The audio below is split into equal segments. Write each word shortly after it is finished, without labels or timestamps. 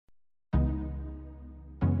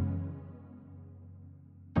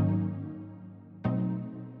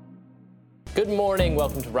Good morning.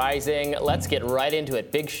 Welcome to Rising. Let's get right into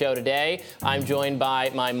it. Big show today. I'm joined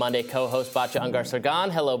by my Monday co-host, Batya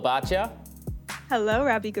Ungar-Sargon. Hello, Batya. Hello,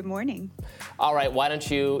 Robbie. Good morning. All right. Why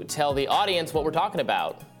don't you tell the audience what we're talking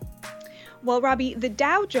about? Well, Robbie, the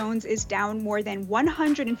Dow Jones is down more than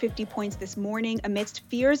 150 points this morning amidst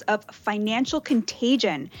fears of financial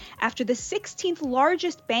contagion after the 16th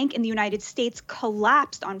largest bank in the United States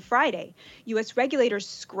collapsed on Friday. U.S. regulators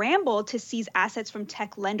scrambled to seize assets from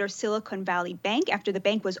tech lender Silicon Valley Bank after the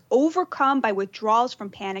bank was overcome by withdrawals from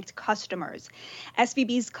panicked customers.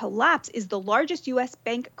 SVB's collapse is the largest U.S.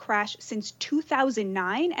 bank crash since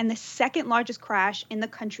 2009 and the second largest crash in the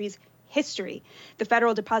country's history. The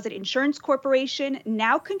Federal Deposit Insurance Corporation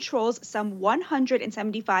now controls some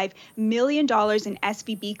 $175 million in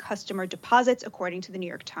SVB customer deposits, according to the New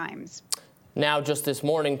York Times. Now, just this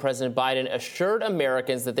morning, President Biden assured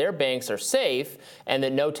Americans that their banks are safe and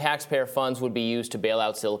that no taxpayer funds would be used to bail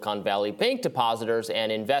out Silicon Valley Bank depositors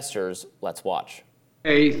and investors. Let's watch.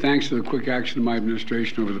 Hey, thanks to the quick action of my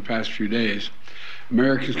administration over the past few days,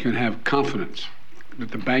 Americans can have confidence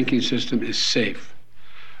that the banking system is safe.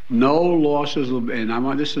 No losses will be,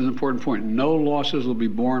 and this is an important point, no losses will be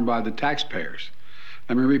borne by the taxpayers.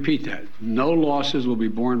 Let me repeat that. No losses will be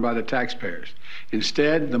borne by the taxpayers.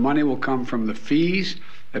 Instead, the money will come from the fees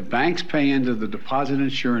that banks pay into the Deposit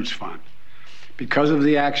Insurance Fund. Because of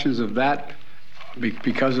the actions that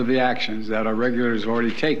our regulators have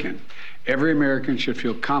already taken, every American should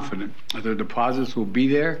feel confident that their deposits will be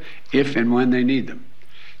there if and when they need them.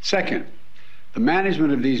 Second, the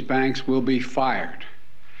management of these banks will be fired.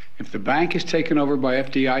 If the bank is taken over by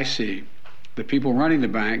FDIC, the people running the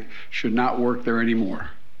bank should not work there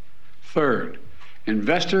anymore. Third,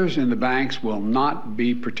 investors in the banks will not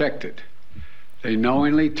be protected. They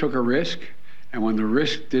knowingly took a risk, and when the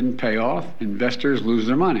risk didn't pay off, investors lose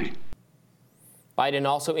their money. Biden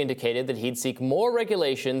also indicated that he'd seek more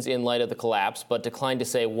regulations in light of the collapse, but declined to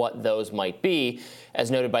say what those might be.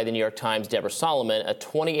 As noted by the New York Times' Deborah Solomon, a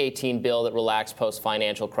 2018 bill that relaxed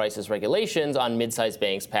post-financial crisis regulations on mid-sized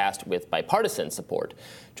banks passed with bipartisan support.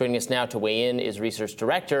 Joining us now to weigh in is research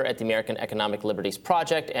director at the American Economic Liberties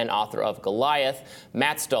Project and author of Goliath,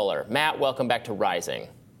 Matt Stoller. Matt, welcome back to Rising.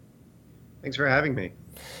 Thanks for having me.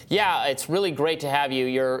 Yeah, it's really great to have you.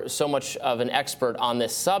 You're so much of an expert on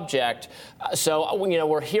this subject. So,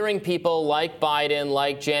 we're hearing people like Biden,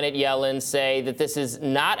 like Janet Yellen say that this is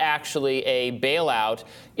not actually a bailout.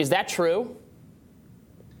 Is that true?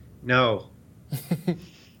 No.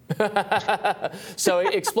 So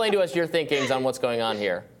explain to us your thinkings on what's going on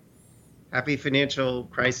here. Happy financial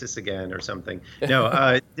crisis again or something.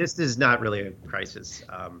 No, this is not really a crisis.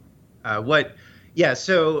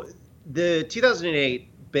 So the 2008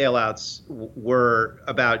 bailouts were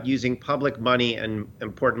about using public money and,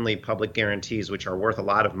 importantly, public guarantees, which are worth a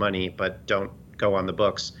lot of money but don't go on the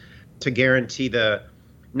books, to guarantee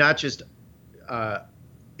not just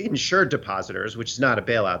insured depositors, which is not a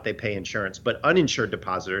bailout, they pay insurance, but uninsured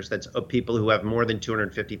depositors, that's people who have more than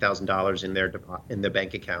 $250,000 in their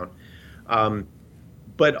bank account,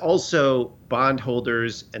 but also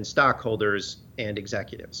bondholders and stockholders and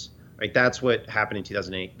executives. Right, that's what happened in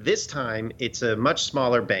 2008. This time, it's a much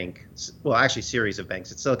smaller bank. Well, actually, series of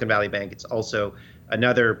banks. It's Silicon Valley Bank. It's also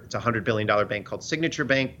it's a $100 billion bank called Signature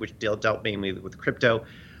Bank, which dealt mainly with crypto.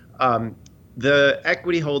 The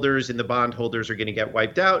equity holders and the bond holders are going to get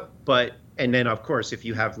wiped out. And then, of course, if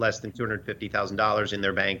you have less than $250,000 in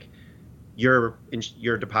their bank, your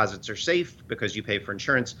deposits are safe because you pay for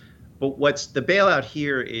insurance. But what's the bailout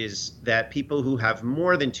here is that people who have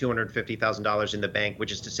more than $250,000 in the bank,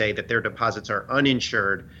 which is to say that their deposits are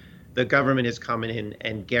uninsured, the government is coming in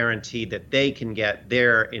and guaranteed that they can get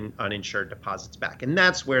their uninsured deposits back. And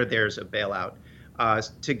that's where there's a bailout.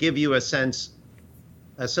 To give you a sense,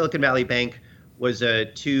 Silicon Valley Bank was a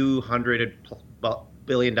 $200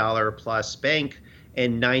 billion plus bank,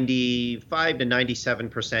 and 95 to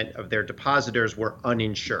 97% of their depositors were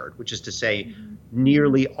uninsured, which is to say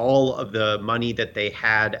nearly all of the money that they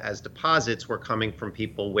had as deposits were coming from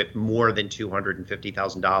people with more than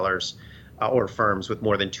 $250,000 or firms with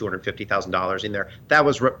more than $250,000 in there. That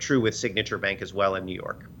was true with Signature Bank as well in New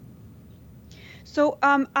York. So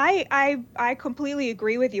I completely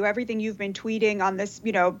agree with you. Everything you've been tweeting on this,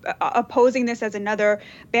 opposing this as another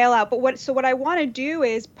bailout. But what I want to do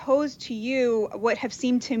is pose to you what have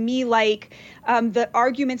seemed to me like the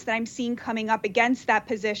arguments that I'm seeing coming up against that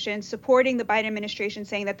position, supporting the Biden administration,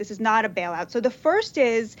 saying that this is not a bailout. So the first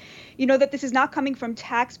is, that this is not coming from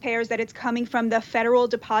taxpayers, that it's coming from the Federal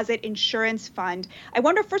Deposit Insurance Fund. I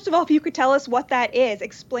wonder, first of all, if you could tell us what that is,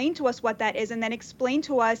 explain to us what that is, and then explain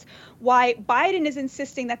to us why Biden is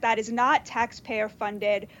insisting that that is not taxpayer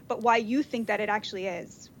funded, but why you think that it actually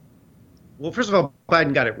is. Well, first of all,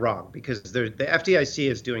 Biden got it wrong because the FDIC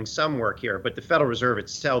is doing some work here, but the Federal Reserve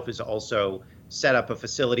itself is also set up a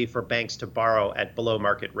facility for banks to borrow at below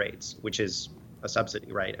market rates, which is a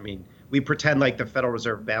subsidy, right? I mean, we pretend like the Federal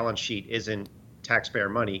Reserve balance sheet isn't taxpayer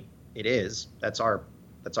money. It is. That's our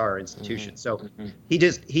institution. So he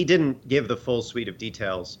didn't give the full suite of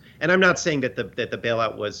details. And I'm not saying that the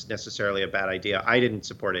bailout was necessarily a bad idea. I didn't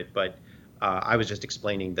support it, but I was just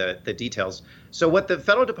explaining the details. So what the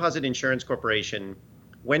Federal Deposit Insurance Corporation,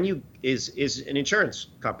 is an insurance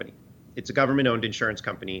company. It's a government-owned insurance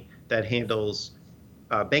company that handles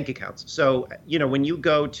bank accounts. So when you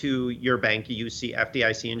go to your bank, you see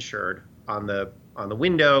FDIC insured on the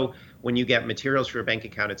window. When you get materials for your bank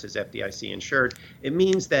account, it says FDIC insured. It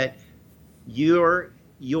means that your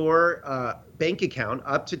bank account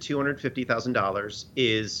up to $250,000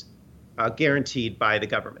 is guaranteed by the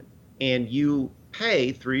government. And you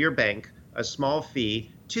pay through your bank a small fee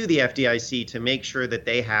to the FDIC to make sure that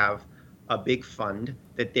they have a big fund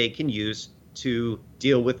that they can use to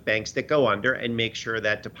deal with banks that go under and make sure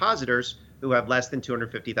that depositors who have less than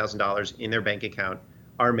 $250,000 in their bank account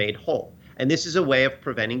are made whole. And this is a way of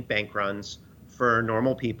preventing bank runs for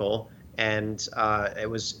normal people. And it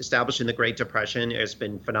was established in the Great Depression. It's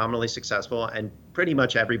been phenomenally successful. And pretty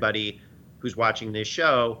much everybody who's watching this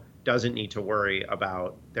show doesn't need to worry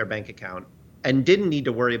about their bank account and didn't need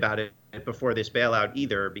to worry about it before this bailout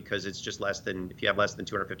either, because it's just if you have less than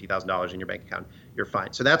 $250,000 in your bank account, you're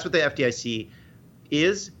fine. So that's what the FDIC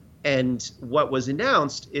is. And what was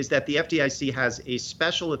announced is that the FDIC has a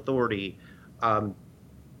special authority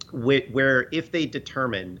where if they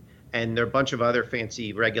determine, and there are a bunch of other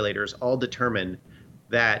fancy regulators all determine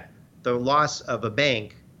that the loss of a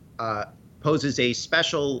bank poses a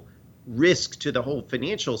special risk to the whole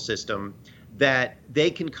financial system, that they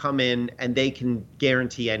can come in and they can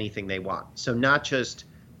guarantee anything they want. So not just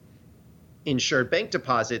insured bank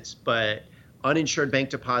deposits, but uninsured bank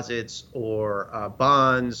deposits or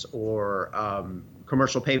bonds or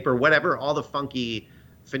commercial paper, whatever, all the funky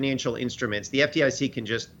financial instruments. The FDIC can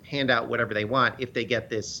just hand out whatever they want if they get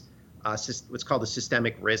this what's called a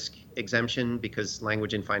systemic risk exemption, because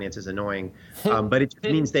language in finance is annoying. But it just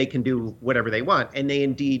means they can do whatever they want. And they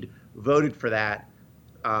indeed voted for that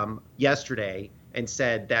yesterday and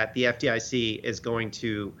said that the FDIC is going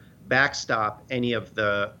to backstop any of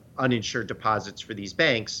the uninsured deposits for these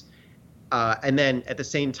banks. And then at the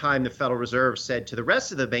same time, the Federal Reserve said to the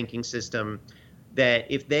rest of the banking system that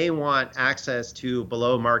if they want access to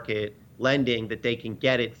below market lending, that they can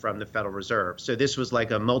get it from the Federal Reserve. So this was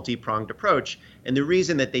like a multi-pronged approach. And the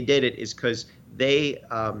reason that they did it is because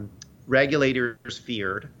regulators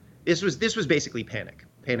feared, this was basically panic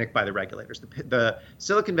by the regulators. The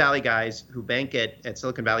Silicon Valley guys who bank at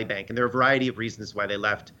Silicon Valley Bank, and there are a variety of reasons why they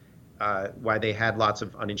left, why they had lots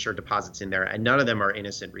of uninsured deposits in there, and none of them are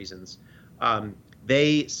innocent reasons.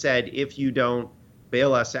 They said, if you don't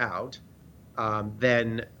bail us out,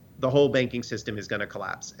 then the whole banking system is going to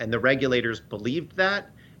collapse. And the regulators believed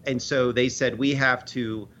that. And so they said, we have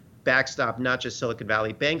to backstop not just Silicon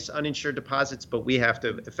Valley Bank's uninsured deposits, but we have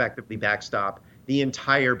to effectively backstop the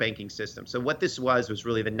entire banking system. So what this was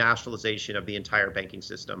really the nationalization of the entire banking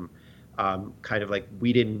system. Kind of like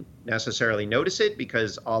we didn't necessarily notice it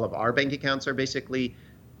because all of our bank accounts are basically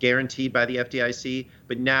guaranteed by the FDIC.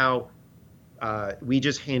 But now we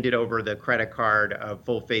just handed over the credit card of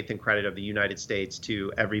full faith and credit of the United States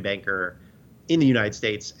to every banker in the United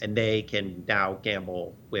States, and they can now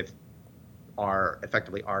gamble with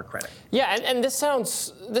effectively our credit. Yeah, and this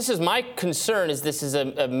is my concern, is this is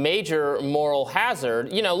a major moral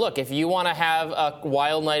hazard. Look, if you want to have a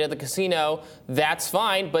wild night at the casino, that's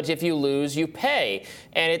fine, but if you lose, you pay.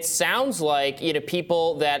 And it sounds like,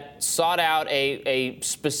 people that sought out a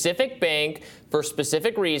specific bank for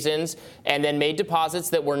specific reasons and then made deposits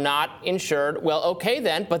that were not insured, well, okay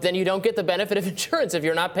then, but then you don't get the benefit of insurance if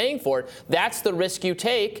you're not paying for it. That's the risk you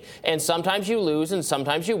take, and sometimes you lose and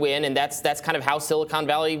sometimes you win, and that's kind of how Silicon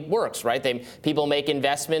Valley works, right? People make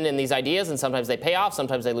investment in these ideas, and sometimes they pay off,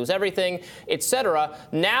 sometimes they lose everything, etc.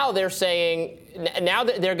 Now they're saying, now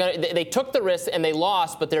that they took the risk and they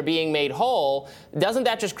lost, but they're being made whole. Doesn't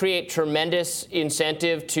that just create tremendous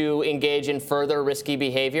incentive to engage in further risky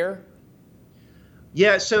behavior?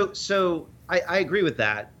 Yeah, so I agree with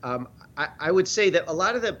that. I would say that a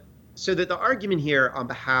lot of the So that the argument here on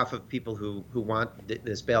behalf of people who want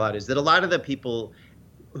this bailout is that a lot of the people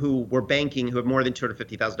who were banking, who have more than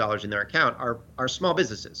 $250,000 in their account, are small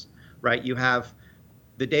businesses, right? You have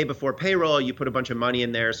the day before payroll, you put a bunch of money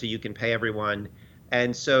in there so you can pay everyone.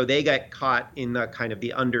 And so they got caught in the kind of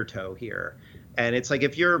the undertow here. And it's like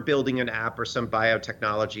if you're building an app or some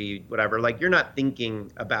biotechnology, whatever, like you're not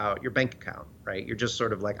thinking about your bank account, right? You're just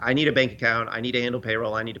sort of like, I need a bank account, I need to handle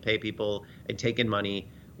payroll, I need to pay people and take in money,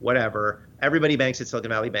 whatever. Everybody banks at Silicon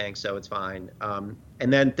Valley Bank, so it's fine.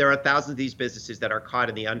 And then there are thousands of these businesses that are caught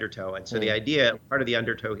in the undertow. And so the idea, part of the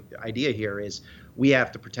undertow idea here is we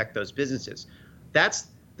have to protect those businesses. That's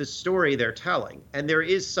the story they're telling. And there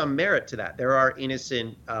is some merit to that. There are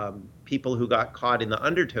innocent people who got caught in the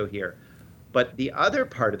undertow here. But the other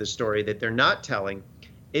part of the story that they're not telling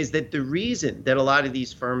is that the reason that a lot of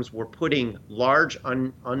these firms were putting large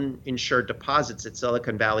uninsured deposits at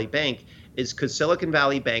Silicon Valley Bank is because Silicon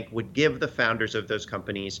Valley Bank would give the founders of those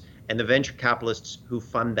companies and the venture capitalists who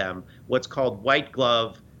fund them what's called white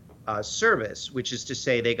glove service, which is to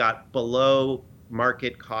say they got below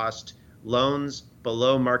market cost loans,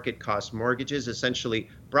 below market cost mortgages, essentially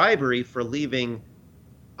bribery for leaving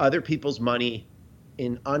other people's money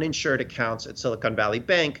in uninsured accounts at Silicon Valley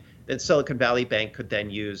Bank that Silicon Valley Bank could then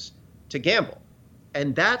use to gamble.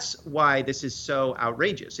 And that's why this is so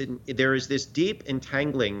outrageous. There is this deep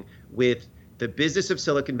entangling with the business of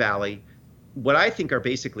Silicon Valley, what I think are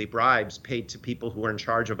basically bribes paid to people who are in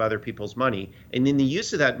charge of other people's money, and then the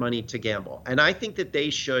use of that money to gamble. And I think that they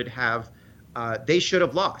should have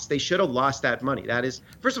lost. They should have lost that money. That is,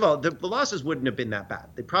 first of all, the losses wouldn't have been that bad.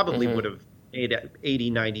 They probably would have made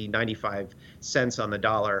 80, 90, 95 cents on the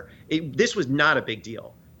dollar. This was not a big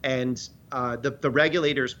deal. And the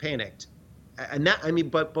regulators panicked. And that, I mean,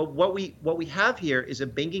 but what we have here is a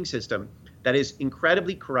banking system that is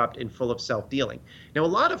incredibly corrupt and full of self-dealing. Now, a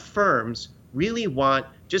lot of firms really want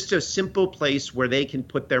just a simple place where they can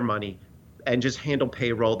put their money and just handle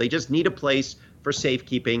payroll. They just need a place for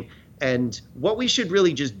safekeeping. And what we should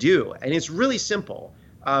really just do, and it's really simple,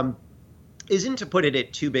 isn't to put it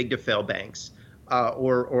at too big to fail banks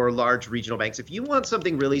or large regional banks. If you want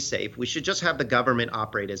something really safe, we should just have the government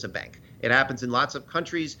operate as a bank. It happens in lots of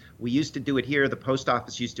countries. We used to do it here. The post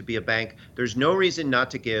office used to be a bank. There's no reason not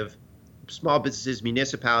to give small businesses,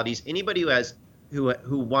 municipalities, anybody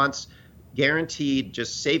who wants guaranteed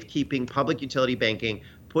just safekeeping public utility banking,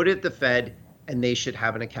 put it at the Fed, and they should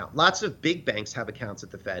have an account. Lots of big banks have accounts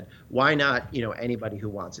at the Fed. Why not, anybody who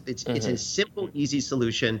wants it? It's a simple, easy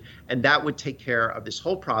solution, and that would take care of this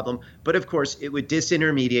whole problem. But of course, it would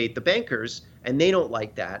disintermediate the bankers, and they don't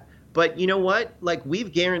like that. But you know what? Like,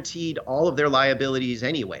 we've guaranteed all of their liabilities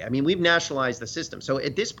anyway. I mean, we've nationalized the system. So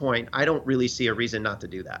at this point, I don't really see a reason not to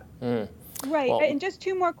do that. Right. Well, and just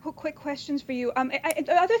two more quick questions for you.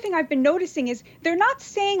 The other thing I've been noticing is they're not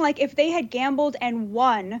saying, like, if they had gambled and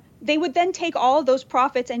won, they would then take all of those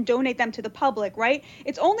profits and donate them to the public, right?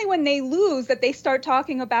 It's only when they lose that they start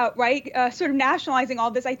talking about, right, sort of nationalizing all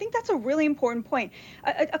this. I think that's a really important point.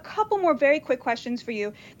 A couple more very quick questions for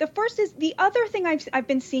you. The first is, the other thing I've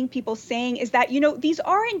been seeing people saying is that, these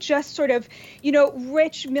aren't just sort of,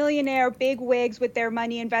 rich millionaire bigwigs with their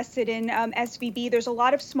money invested in SVB. There's a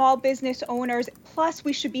lot of small business owners. Plus,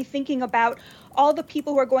 we should be thinking about all the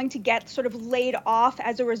people who are going to get sort of laid off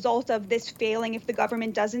as a result of this failing if the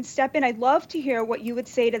government doesn't step in. I'd love to hear what you would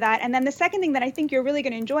say to that. And then the second thing that I think you're really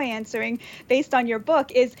going to enjoy answering based on your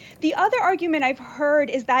book is the other argument I've heard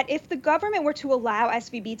is that if the government were to allow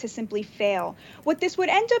SVB to simply fail, what this would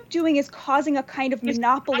end up doing is causing a kind of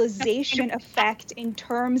monopolization effect in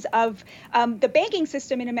terms of the banking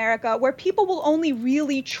system in America, where people will only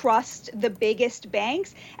really trust the biggest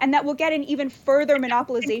banks, and that will get an even further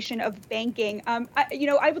monopolization of banking.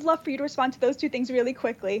 I would love for you to respond to those two things really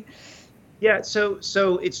quickly. Yeah, so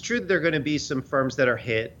it's true that there are going to be some firms that are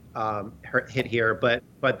hit here, but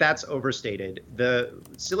that's overstated. The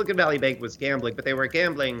Silicon Valley Bank was gambling, but they were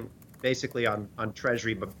gambling basically on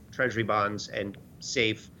treasury bonds and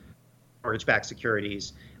safe mortgage-backed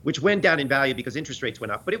securities, which went down in value because interest rates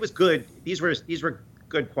went up. But it was good. These were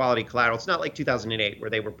good quality collateral. It's not like 2008 where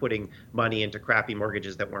they were putting money into crappy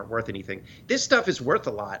mortgages that weren't worth anything. This stuff is worth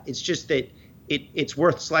a lot. It's just that it's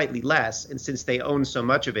worth slightly less, and since they own so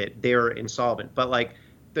much of it, they're insolvent. But like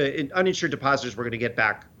the uninsured depositors were going to get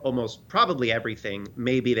back almost probably everything.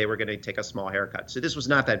 Maybe they were going to take a small haircut. So this was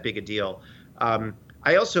not that big a deal.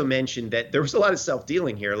 I also mentioned that there was a lot of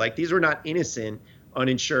self-dealing here. Like, these were not innocent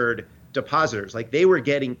uninsured depositors. Like, they were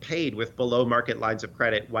getting paid with below market lines of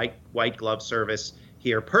credit, white glove service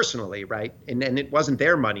here personally, right? And it wasn't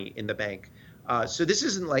their money in the bank. So this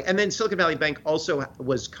isn't like, and then Silicon Valley Bank also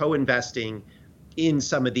was co-investing in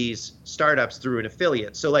some of these startups through an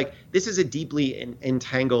affiliate. So like this is a deeply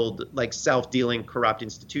entangled, like self-dealing corrupt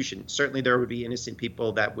institution. Certainly there would be innocent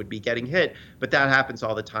people that would be getting hit, but that happens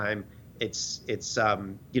all the time. It's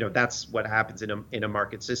that's what happens in a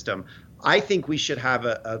market system. I think we should have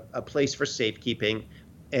a place for safekeeping,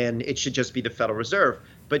 and it should just be the Federal Reserve.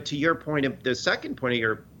 But to your point, the second point of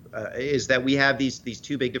your is that we have these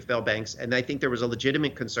too big to fail banks, and I think there was a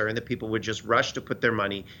legitimate concern that people would just rush to put their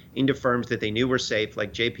money into firms that they knew were safe,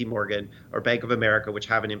 like J.P. Morgan or Bank of America, which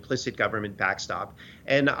have an implicit government backstop.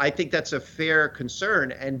 And I think that's a fair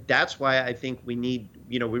concern, and that's why I think we need,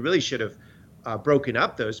 we really should have broken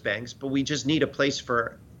up those banks, but we just need a place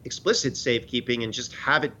for explicit safekeeping and just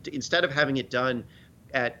have it, instead of having it done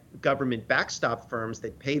at government backstop firms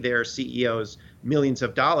that pay their CEOs millions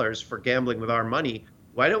of dollars for gambling with our money.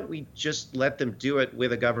 Why don't we just let them do it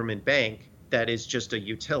with a government bank that is just a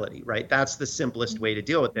utility, right? That's the simplest way to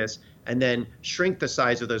deal with this. And then shrink the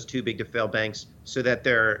size of those too big to fail banks so that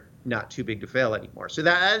they're not too big to fail anymore. So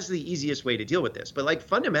that is the easiest way to deal with this. But like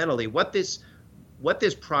fundamentally, what this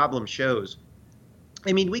problem shows,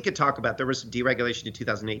 I mean, we could talk about, there was some deregulation in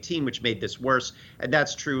 2018, which made this worse. And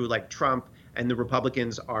that's true, like Trump and the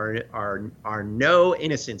Republicans are no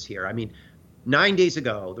innocents here. I mean, 9 days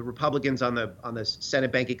ago, the Republicans on the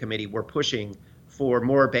Senate Banking Committee were pushing for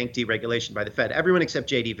more bank deregulation by the Fed. Everyone except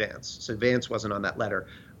J.D. Vance. So Vance wasn't on that letter.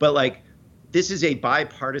 But like, this is a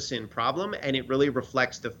bipartisan problem, and it really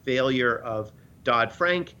reflects the failure of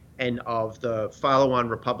Dodd-Frank and of the follow-on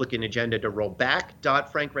Republican agenda to roll back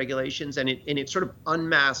Dodd-Frank regulations. And it sort of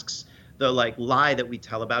unmasks the like lie that we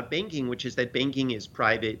tell about banking, which is that banking is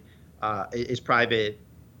private,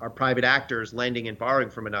 are private actors lending and borrowing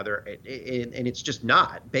from another, and it's just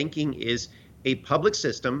not. Banking is a public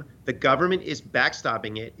system. The government is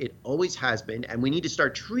backstopping it. It always has been, and we need to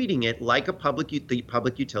start treating it like the public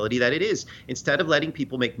utility that it is, instead of letting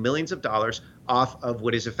people make millions of dollars off of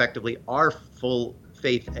what is effectively our full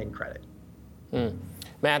faith and credit.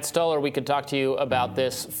 Matt Stoller, we could talk to you about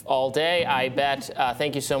this all day, I bet.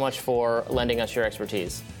 Thank you so much for lending us your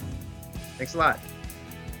expertise. Thanks a lot.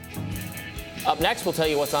 Up next, we'll tell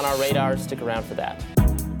you what's on our radar. Stick around for that.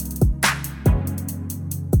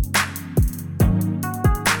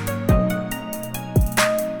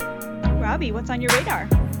 Robbie, what's on your radar?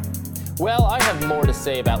 Well, I have more to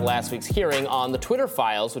say about last week's hearing on the Twitter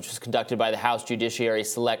files, which was conducted by the House Judiciary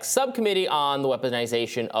Select Subcommittee on the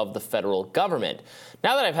Weaponization of the Federal Government.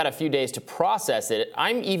 Now that I've had a few days to process it,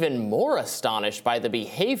 I'm even more astonished by the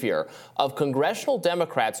behavior of congressional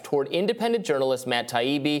Democrats toward independent journalists Matt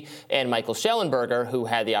Taibbi and Michael Schellenberger, who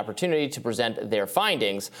had the opportunity to present their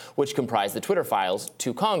findings, which comprise the Twitter files,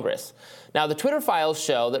 to Congress. Now, the Twitter files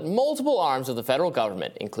show that multiple arms of the federal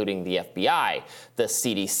government, including the FBI, the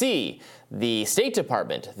CDC, the State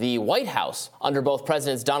Department, the White House, under both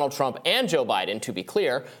Presidents Donald Trump and Joe Biden, to be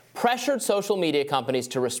clear, pressured social media companies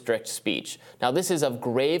to restrict speech. Now, this is of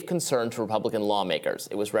grave concern to Republican lawmakers.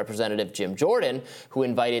 It was Representative Jim Jordan who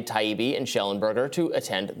invited Taibbi and Schellenberger to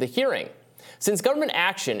attend the hearing. Since government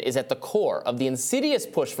action is at the core of the insidious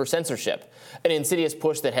push for censorship, an insidious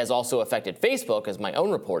push that has also affected Facebook, as my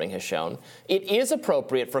own reporting has shown, it is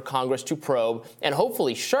appropriate for Congress to probe and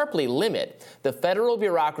hopefully sharply limit the federal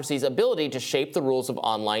bureaucracy's ability to shape the rules of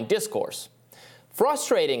online discourse.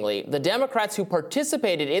 Frustratingly, the Democrats who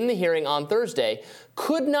participated in the hearing on Thursday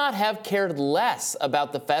could not have cared less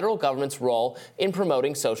about the federal government's role in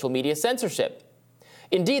promoting social media censorship.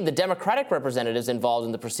 Indeed, the Democratic representatives involved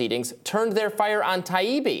in the proceedings turned their fire on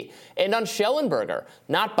Taibbi and on Schellenberger,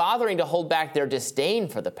 not bothering to hold back their disdain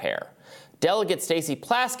for the pair. Delegate Stacey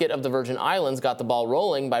Plaskett of the Virgin Islands got the ball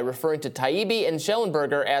rolling by referring to Taibbi and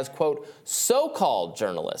Schellenberger as, quote, so-called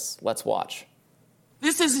journalists. Let's watch.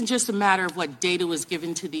 This isn't just a matter of what data was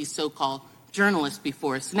given to these so-called journalists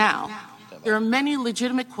before us now. There are many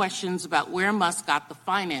legitimate questions about where Musk got the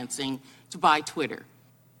financing to buy Twitter.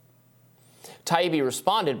 Taibbi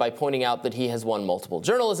responded by pointing out that he has won multiple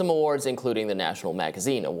journalism awards, including the National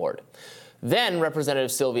Magazine Award. Then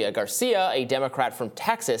Representative Sylvia Garcia, a Democrat from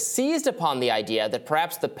Texas, seized upon the idea that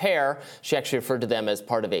perhaps the pair, she actually referred to them as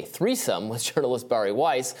part of a threesome with journalist Bari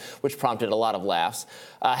Weiss, which prompted a lot of laughs,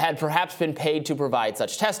 had perhaps been paid to provide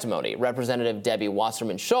such testimony. Representative Debbie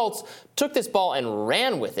Wasserman Schultz took this ball and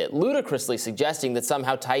ran with it, ludicrously suggesting that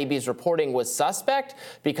somehow Taibbi's reporting was suspect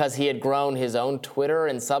because he had grown his own Twitter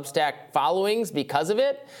and Substack followings because of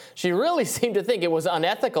it. She really seemed to think it was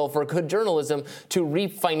unethical for good journalism to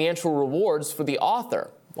reap financial rewards for the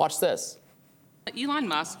author. Watch this. Elon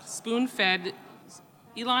Musk spoon-fed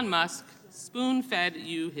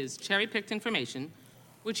you his cherry-picked information,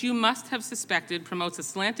 which you must have suspected promotes a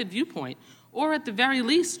slanted viewpoint or at the very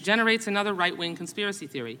least generates another right-wing conspiracy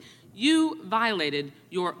theory. You violated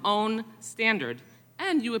your own standard,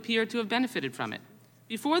 and you appear to have benefited from it.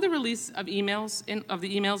 Before the release of the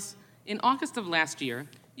emails in August of last year,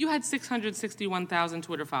 you had 661,000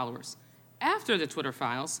 Twitter followers. After the Twitter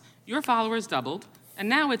files, your followers doubled, and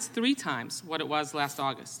now it's 3 times what it was last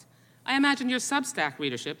August. I imagine your Substack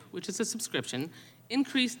readership, which is a subscription,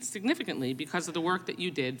 increased significantly because of the work that you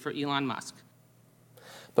did for Elon Musk.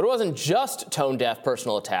 But it wasn't just tone-deaf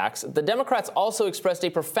personal attacks. The Democrats also expressed a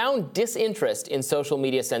profound disinterest in social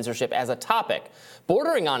media censorship as a topic,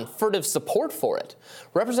 bordering on furtive support for it.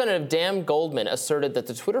 Representative Dan Goldman asserted that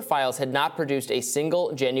the Twitter files had not produced a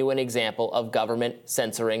single genuine example of government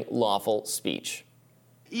censoring lawful speech.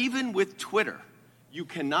 Even with Twitter, you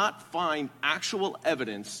cannot find actual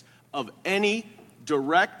evidence of any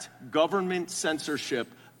direct government censorship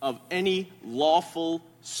of any lawful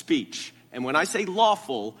speech. And when I say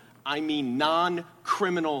lawful, I mean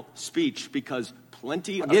non-criminal speech, because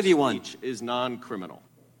plenty of speech is non-criminal.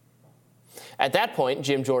 At that point,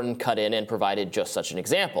 Jim Jordan cut in and provided just such an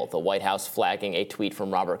example, the White House flagging a tweet from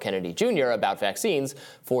Robert Kennedy Jr. about vaccines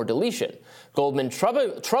for deletion. Goldman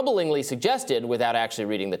troublingly suggested, without actually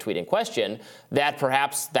reading the tweet in question, that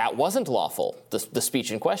perhaps that wasn't lawful, the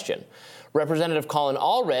speech in question. Representative Colin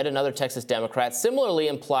Allred, another Texas Democrat, similarly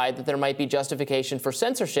implied that there might be justification for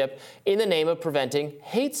censorship in the name of preventing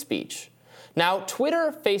hate speech. Now,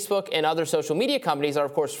 Twitter, Facebook, and other social media companies are,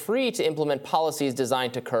 of course, free to implement policies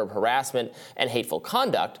designed to curb harassment and hateful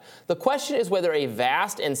conduct. The question is whether a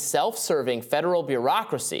vast and self-serving federal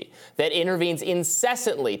bureaucracy that intervenes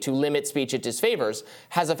incessantly to limit speech it disfavors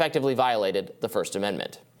has effectively violated the First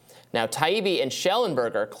Amendment. Now, Taibbi and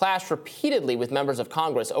Schellenberger clashed repeatedly with members of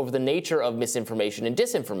Congress over the nature of misinformation and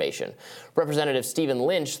disinformation. Representative Stephen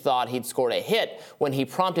Lynch thought he'd scored a hit when he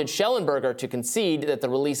prompted Schellenberger to concede that the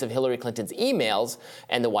release of Hillary Clinton's emails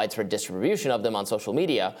and the widespread distribution of them on social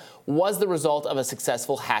media was the result of a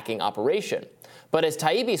successful hacking operation. But as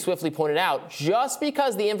Taibbi swiftly pointed out, just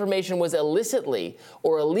because the information was illicitly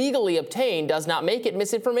or illegally obtained does not make it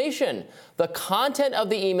misinformation. The content of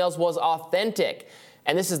the emails was authentic.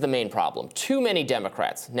 And this is the main problem. Too many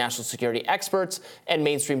Democrats, national security experts, and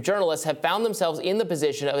mainstream journalists have found themselves in the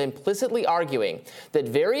position of implicitly arguing that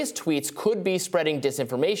various tweets could be spreading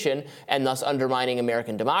disinformation and thus undermining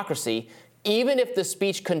American democracy, even if the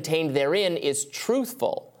speech contained therein is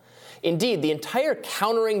truthful. Indeed, the entire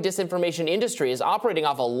countering disinformation industry is operating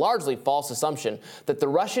off a largely false assumption that the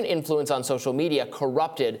Russian influence on social media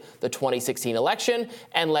corrupted the 2016 election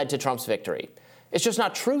and led to Trump's victory. It's just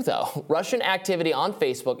not true, though. Russian activity on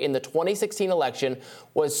Facebook in the 2016 election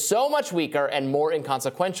was so much weaker and more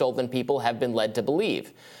inconsequential than people have been led to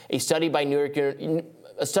believe. A study by New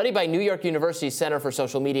York University's Center for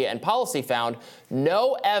Social Media and Policy found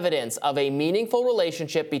no evidence of a meaningful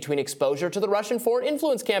relationship between exposure to the Russian foreign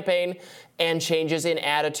influence campaign and changes in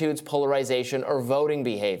attitudes, polarization, or voting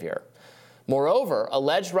behavior. Moreover,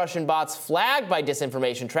 alleged Russian bots flagged by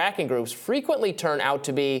disinformation tracking groups frequently turn out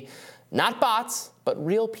to be not bots, but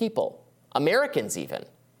real people, Americans even.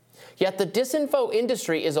 Yet the disinfo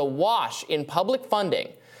industry is awash in public funding.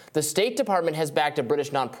 The State Department has backed a British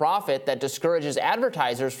nonprofit that discourages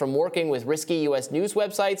advertisers from working with risky U.S. news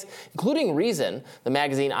websites, including Reason, the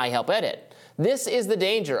magazine I help edit. This is the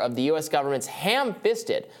danger of the U.S. government's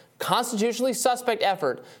ham-fisted, constitutionally suspect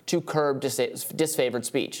effort to curb disfavored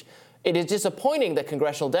speech. It is disappointing that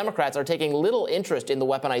congressional Democrats are taking little interest in the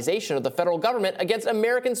weaponization of the federal government against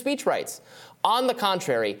American speech rights. On the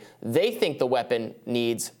contrary, they think the weapon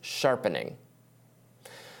needs sharpening.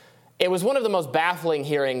 It was one of the most baffling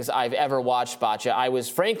hearings I've ever watched, Batya. I was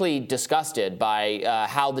frankly disgusted by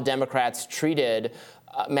how the Democrats treated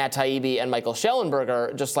Matt Taibbi and Michael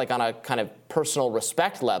Schellenberger, just like on a kind of personal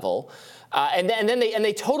respect level. And then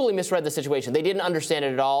they totally misread the situation. They didn't understand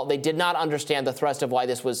it at all. They did not understand the thrust of why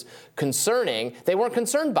this was concerning. They weren't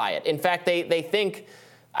concerned by it. In fact, they think,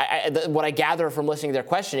 what I gather from listening to their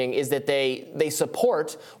questioning is that they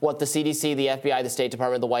support what the CDC, the FBI, the State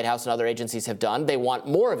Department, the White House, and other agencies have done. They want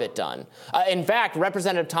more of it done. In fact,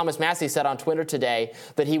 Representative Thomas Massie said on Twitter today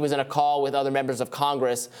that he was in a call with other members of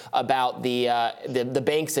Congress about the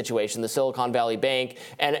bank situation, the Silicon Valley Bank,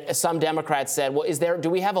 and some Democrats said, well, do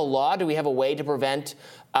we have a law? Do we have a way to prevent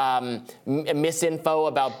misinfo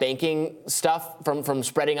about banking stuff from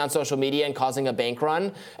spreading on social media and causing a bank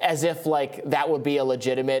run, as if like that would be a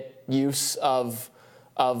legitimate use of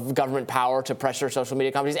government power to pressure social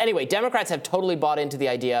media companies. Anyway, Democrats have totally bought into the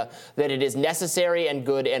idea that it is necessary and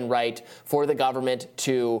good and right for the government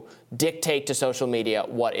to dictate to social media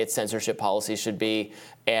what its censorship policies should be,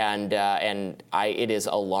 and it is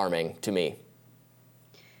alarming to me.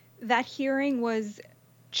 that hearing was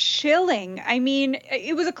chilling. I mean,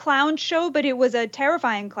 it was a clown show, but it was a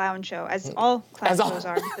terrifying clown show, as all clown shows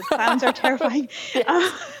are. Because clowns are terrifying.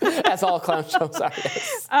 As all clown shows are.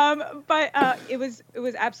 Yes. But it was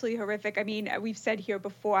absolutely horrific. I mean, I've said here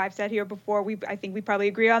before. I think we probably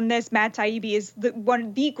agree on this. Matt Taibbi is one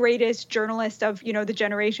of the greatest journalists of the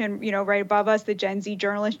generation right above us, the Gen Z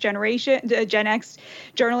journalist generation, the Gen X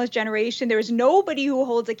journalist generation. There is nobody who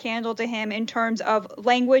holds a candle to him in terms of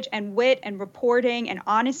language and wit and reporting and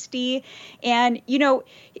honesty. And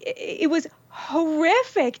it was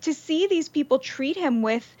horrific to see these people treat him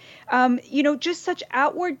with just such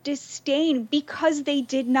outward disdain because they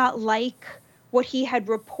did not like what he had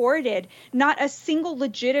reported, not a single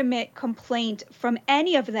legitimate complaint from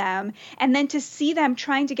any of them. And then to see them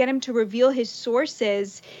trying to get him to reveal his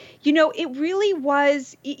sources, it really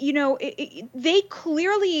was, they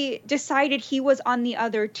clearly decided he was on the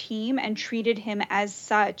other team and treated him as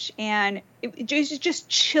such. And it was just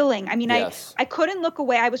chilling. I mean, yes. I couldn't look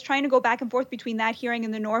away. I was trying to go back and forth between that hearing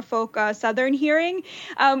and the Norfolk Southern hearing,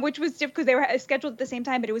 which was difficult because they were scheduled at the same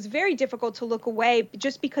time. But it was very difficult to look away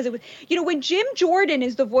just because it was, when Jim Jordan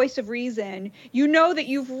is the voice of reason, that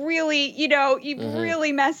you've really,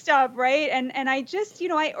 really messed up, right? And I just,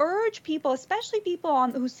 I urge people, especially people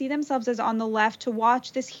who see themselves as on the left, to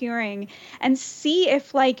watch this hearing and see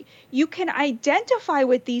if you can identify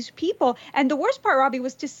with these people. And the worst part, Robbie,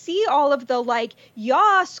 was to see all of the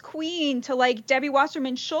Yas Queen to Debbie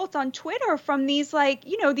Wasserman Schultz on Twitter from these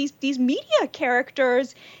these media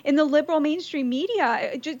characters in the liberal mainstream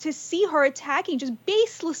media, just to see her attacking, just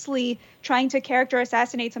baselessly trying to character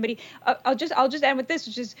assassinate somebody. I'll just end with this,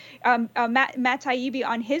 which is Matt Taibbi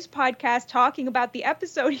on his podcast talking about the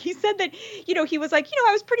episode. He said that he was I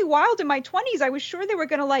was pretty wild in my 20s. I was sure they were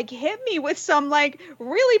gonna hit me with some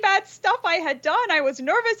really bad stuff I had done. I was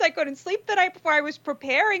nervous. I couldn't sleep the night before. I was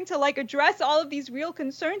preparing to address all of these real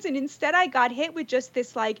concerns, and instead I got hit with just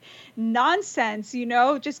this nonsense.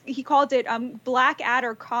 Just he called it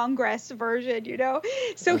Blackadder Congress version.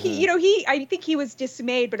 So he I think he was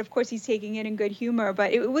dismayed, but of course he's taking it in good humor.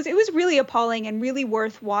 But it was really appalling and really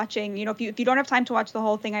worth watching. If you don't have time to watch the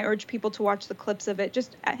whole thing, I urge people to watch the clips of it.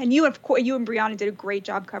 And you and Brianna did a great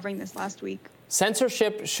job covering this last week.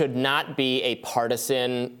 Censorship should not be a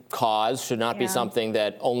partisan cause, should not be something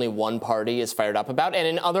that only one party is fired up about. And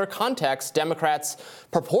in other contexts, Democrats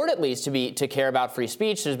purport at least to care about free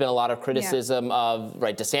speech. There's been a lot of criticism of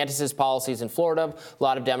DeSantis's policies in Florida. A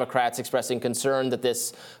lot of Democrats expressing concern that the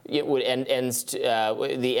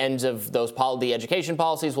ends of the education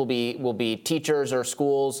policies will be teachers or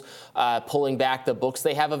schools pulling back the books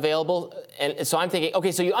they have available. And so I'm thinking,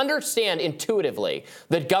 okay, so you understand intuitively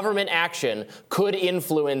that government action could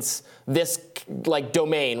influence this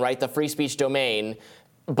domain, right? The free speech domain,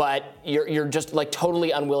 but you're just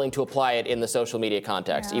totally unwilling to apply it in the social media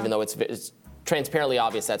context, even though it's transparently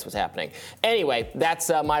obvious that's what's happening. Anyway, that's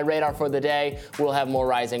my radar for the day. We'll have more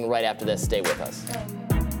Rising right after this. Stay with us.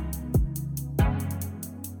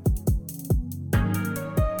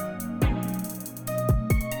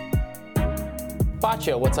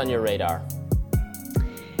 Bacho, what's on your radar?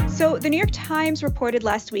 So the New York Times reported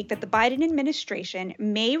last week that the Biden administration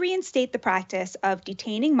may reinstate the practice of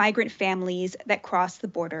detaining migrant families that cross the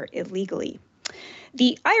border illegally.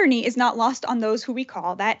 The irony is not lost on those who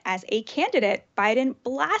recall that as a candidate, Biden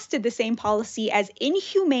blasted the same policy as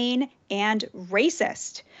inhumane and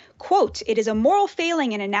racist. Quote, "It is a moral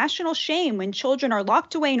failing and a national shame when children are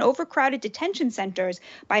locked away in overcrowded detention centers,"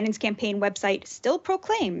 Biden's campaign website still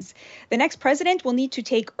proclaims. "The next president will need to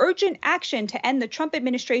take urgent action to end the Trump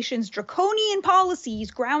administration's draconian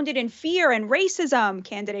policies grounded in fear and racism,"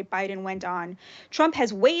 candidate Biden went on. "Trump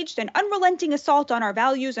has waged an unrelenting assault on our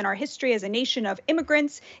values and our history as a nation of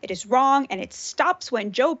immigrants. It is wrong, and it stops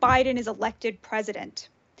when Joe Biden is elected president."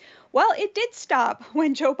 Well, it did stop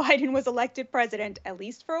when Joe Biden was elected president, at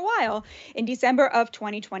least for a while. In December of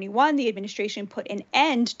 2021, the administration put an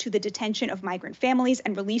end to the detention of migrant families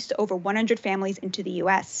and released over 100 families into the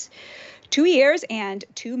U.S. 2 years and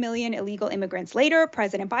 2 million illegal immigrants later,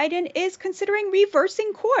 President Biden is considering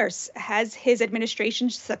reversing course. Has his administration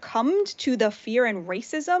succumbed to the fear and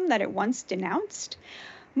racism that it once denounced?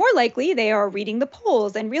 More likely, they are reading the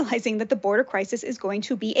polls and realizing that the border crisis is going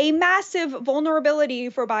to be a massive vulnerability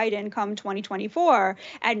for Biden come 2024,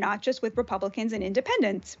 and not just with Republicans and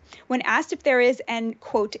independents. When asked if there is an,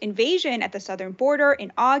 quote, invasion at the southern border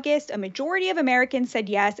in August, a majority of Americans said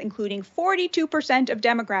yes, including 42% of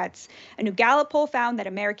Democrats. A new Gallup poll found that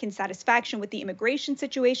American satisfaction with the immigration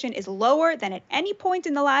situation is lower than at any point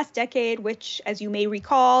in the last decade, which, as you may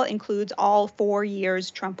recall, includes all 4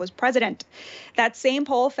 years Trump was president. That same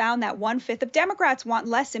poll poll found that 1/5 of Democrats want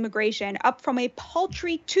less immigration, up from a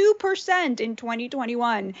paltry 2% in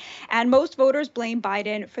 2021. And most voters blame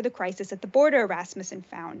Biden for the crisis at the border, Rasmussen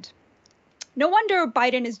found. No wonder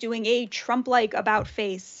Biden is doing a Trump-like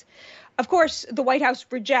about-face. Of course, the White House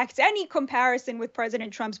rejects any comparison with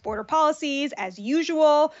President Trump's border policies. As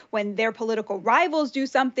usual, when their political rivals do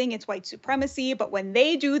something, it's white supremacy. But when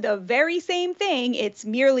they do the very same thing, it's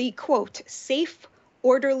merely, quote, safe,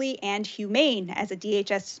 orderly, and humane, as a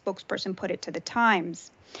DHS spokesperson put it to the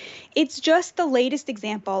Times. It's just the latest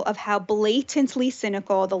example of how blatantly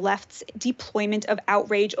cynical the left's deployment of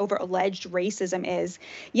outrage over alleged racism is.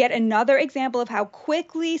 Yet another example of how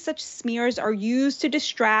quickly such smears are used to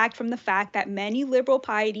distract from the fact that many liberal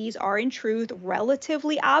pieties are in truth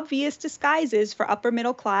relatively obvious disguises for upper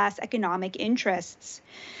middle class economic interests.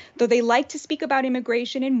 Though they like to speak about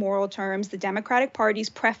immigration in moral terms, the Democratic Party's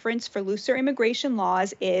preference for looser immigration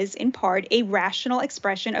laws is, in part, a rational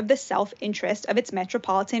expression of the self-interest of its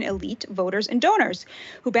metropolitan elite voters and donors,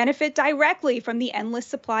 who benefit directly from the endless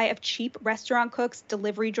supply of cheap restaurant cooks,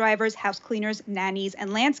 delivery drivers, house cleaners, nannies,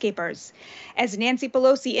 and landscapers. As Nancy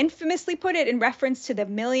Pelosi infamously put it in reference to the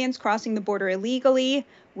millions crossing the border illegally,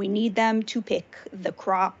 we need them to pick the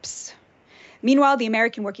crops. Meanwhile, the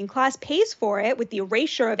American working class pays for it with the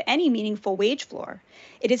erasure of any meaningful wage floor.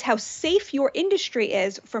 It is how safe your industry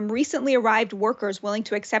is from recently arrived workers willing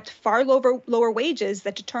to accept far lower wages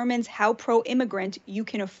that determines how pro-immigrant you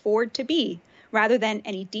can afford to be, rather than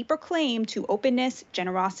any deeper claim to openness,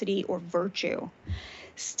 generosity, or virtue.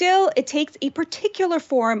 Still, it takes a particular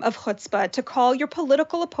form of chutzpah to call your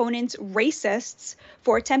political opponents racists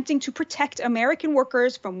for attempting to protect American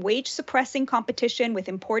workers from wage-suppressing competition with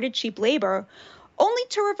imported cheap labor, only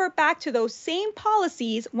to revert back to those same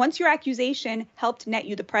policies once your accusation helped net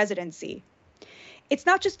you the presidency. It's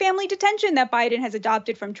not just family detention that Biden has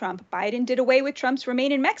adopted from Trump. Biden did away with Trump's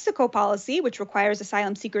Remain in Mexico policy, which requires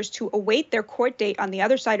asylum seekers to await their court date on the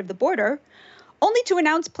other side of the border, only to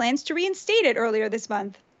announce plans to reinstate it earlier this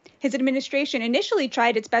month. His administration initially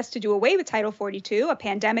tried its best to do away with Title 42, a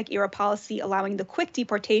pandemic-era policy allowing the quick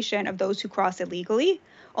deportation of those who cross illegally,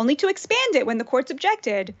 only to expand it when the courts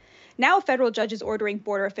objected. Now a federal judge is ordering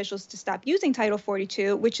border officials to stop using Title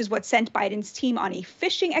 42, which is what sent Biden's team on a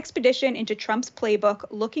fishing expedition into Trump's playbook,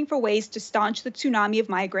 looking for ways to staunch the tsunami of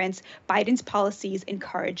migrants Biden's policies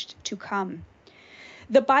encouraged to come.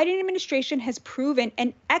 The Biden administration has proven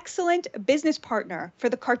an excellent business partner for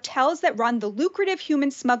the cartels that run the lucrative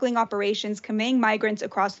human smuggling operations conveying migrants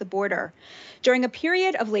across the border. During a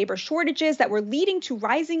period of labor shortages that were leading to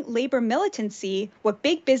rising labor militancy, what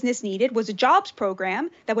big business needed was a jobs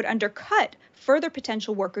program that would undercut further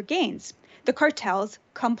potential worker gains. The cartels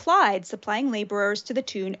complied, supplying laborers to the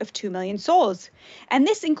tune of 2 million souls. And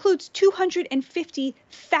this includes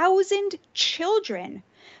 250,000 children,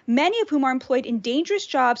 many of whom are employed in dangerous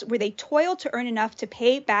jobs where they toil to earn enough to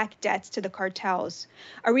pay back debts to the cartels.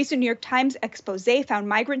 A recent New York Times expose found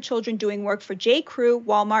migrant children doing work for J.Crew,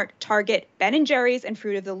 Walmart, Target, Ben & Jerry's, and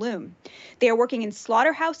Fruit of the Loom. They are working in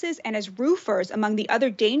slaughterhouses and as roofers, among the other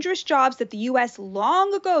dangerous jobs that the U.S.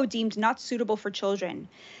 long ago deemed not suitable for children.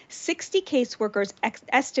 60 caseworkers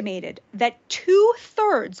estimated that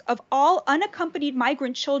 2/3 of all unaccompanied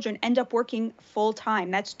migrant children end up working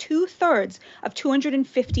full-time. That's 2/3 of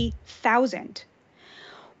 250,000.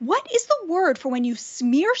 What is the word for when you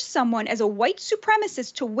smear someone as a white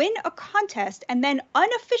supremacist to win a contest and then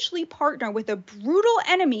unofficially partner with a brutal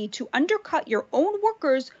enemy to undercut your own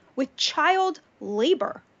workers with child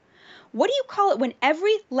labor? What do you call it when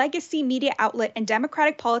every legacy media outlet and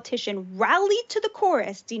Democratic politician rallied to the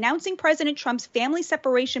chorus denouncing President Trump's family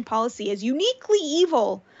separation policy as uniquely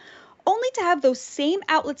evil, only to have those same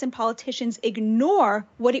outlets and politicians ignore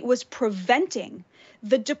what it was preventing?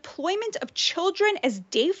 The deployment of children as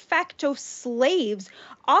de facto slaves,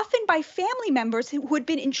 often by family members who had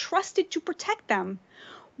been entrusted to protect them.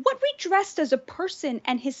 What redress does a person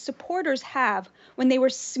and his supporters have when they were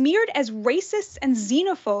smeared as racists and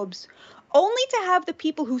xenophobes, only to have the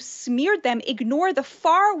people who smeared them ignore the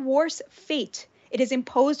far worse fate it has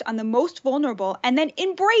imposed on the most vulnerable and then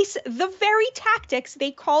embrace the very tactics they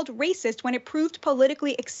called racist when it proved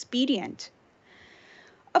politically expedient?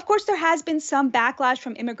 Of course, there has been some backlash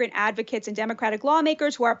from immigrant advocates and Democratic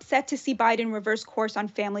lawmakers who are upset to see Biden reverse course on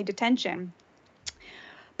family detention.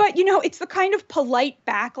 But, it's the kind of polite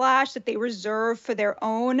backlash that they reserve for their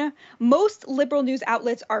own. Most liberal news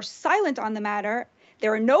outlets are silent on the matter.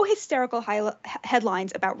 There are no hysterical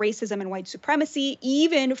headlines about racism and white supremacy,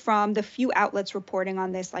 even from the few outlets reporting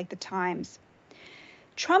on this, like the Times.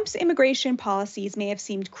 Trump's immigration policies may have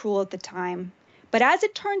seemed cruel at the time, but as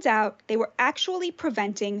it turns out, they were actually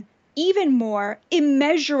preventing even more,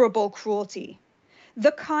 immeasurable cruelty.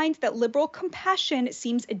 The kind that liberal compassion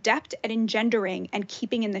seems adept at engendering and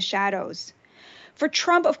keeping in the shadows. For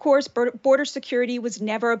Trump, of course, border security was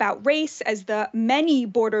never about race, as the many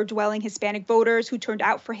border-dwelling Hispanic voters who turned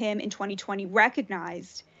out for him in 2020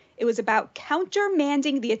 recognized. It was about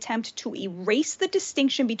countermanding the attempt to erase the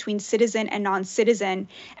distinction between citizen and non-citizen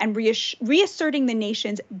and reasserting the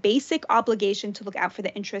nation's basic obligation to look out for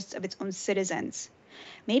the interests of its own citizens.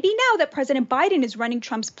 Maybe now that President Biden is running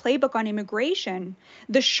Trump's playbook on immigration,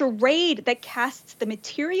 the charade that casts the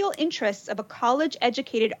material interests of a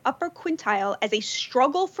college-educated upper quintile as a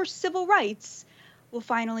struggle for civil rights will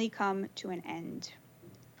finally come to an end.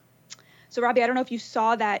 So, Robbie, I don't know if you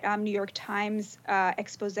saw that New York Times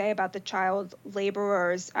expose about the child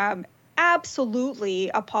laborers.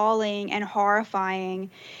 Absolutely appalling and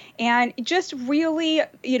horrifying, and just really,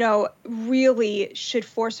 really should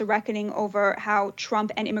force a reckoning over how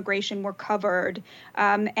Trump and immigration were covered.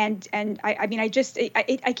 I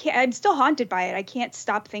can't. I'm still haunted by it. I can't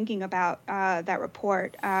stop thinking about that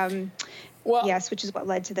report. Yes, which is what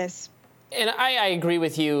led to this. And I agree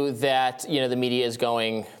with you that, the media is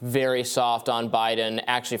going very soft on Biden,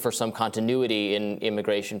 actually for some continuity in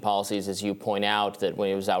immigration policies, as you point out, that when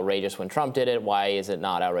it was outrageous when Trump did it, why is it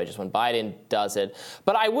not outrageous when Biden does it?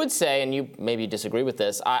 But I would say, and you maybe disagree with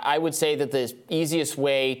this, I would say that the easiest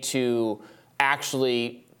way to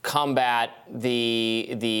actually combat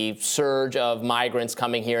the surge of migrants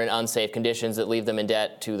coming here in unsafe conditions that leave them in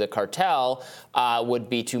debt to the cartel would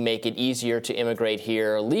be to make it easier to immigrate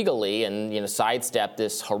here legally and sidestep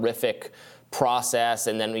this horrific process,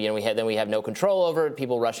 and then we have no control over it,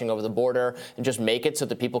 people rushing over the border, and just make it so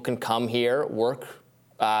that people can come here, work,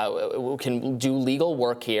 can do legal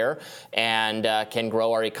work here, and can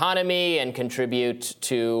grow our economy and contribute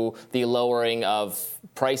to the lowering of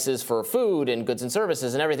prices for food and goods and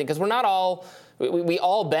services and everything, because we're not all. We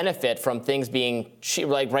all benefit from things being cheap.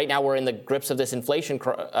 Like right now, we're in the grips of this inflation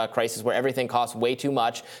crisis where everything costs way too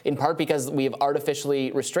much, in part because we have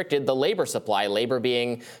artificially restricted the labor supply, labor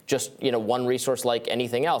being just one resource like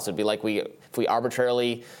anything else. It'd be like if we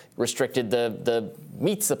arbitrarily restricted the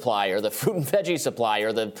meat supply or the fruit and veggie supply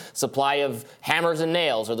or the supply of hammers and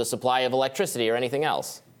nails or the supply of electricity or anything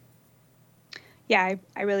else. Yeah,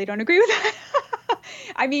 I really don't agree with that.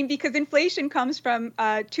 I mean, because inflation comes from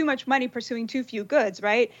too much money pursuing too few goods,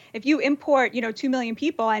 right? If you import, 2 million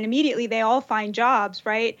people and immediately they all find jobs,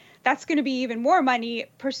 right? That's going to be even more money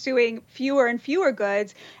pursuing fewer and fewer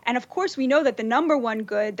goods. And of course, we know that the number one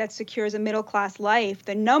good that secures a middle class life,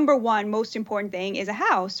 the number one most important thing is a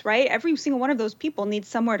house, right? Every single one of those people needs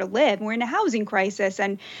somewhere to live. We're in a housing crisis.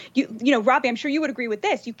 And, Robbie, I'm sure you would agree with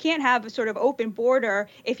this. You can't have a sort of open border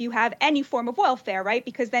if you have any form of welfare, right?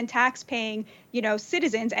 Because then tax paying,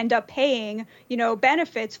 citizens end up paying,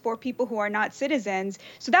 benefits for people who are not citizens.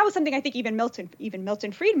 So that was something I think even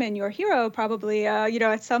Milton Friedman, your hero, probably,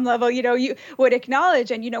 at some level, you would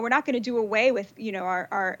acknowledge. And, we're not going to do away with,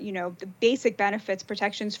 our the basic benefits,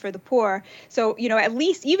 protections for the poor. So, at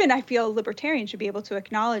least even I feel libertarians should be able to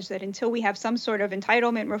acknowledge that until we have some sort of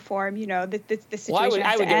entitlement reform, the situation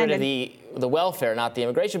I would get rid of the welfare, not the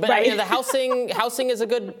immigration. But right. The housing is a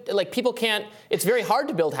good, people can't, it's very hard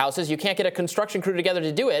to build houses. You can't get a construction crew together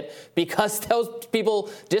to do it because those people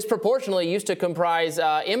disproportionately used to comprise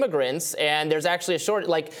immigrants. And there's actually a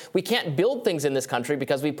shortage. We can't build things in this country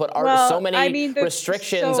because we put so many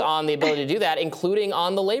restrictions on the ability to do that, including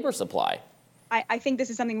on the labor supply. I think this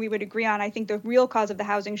is something we would agree on. I think the real cause of the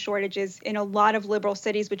housing shortage is in a lot of liberal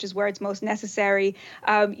cities, which is where it's most necessary.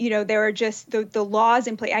 There are just the laws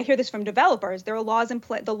in place. I hear this from developers. There are laws in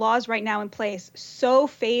place. The laws right now in place so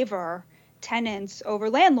favor tenants over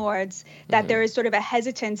landlords that there is sort of a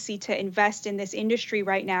hesitancy to invest in this industry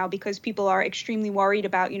right now because people are extremely worried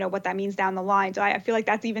about, what that means down the line. So I feel like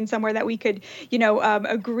that's even somewhere that we could,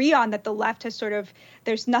 agree on, that the left has sort of,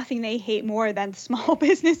 there's nothing they hate more than small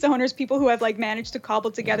business owners, people who have managed to cobble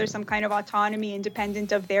together some kind of autonomy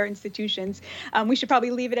independent of their institutions. We should probably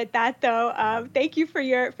leave it at that, though. Thank you for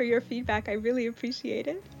your feedback. I really appreciate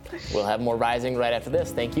it. We'll have more Rising right after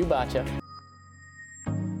this. Thank you, Batya.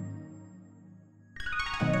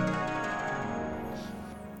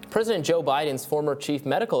 President Joe Biden's former chief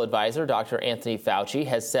medical advisor, Dr. Anthony Fauci,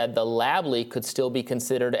 has said the lab leak could still be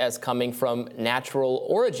considered as coming from natural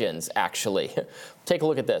origins, actually. Take a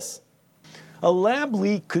look at this. A lab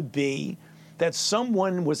leak could be that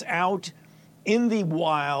someone was out in the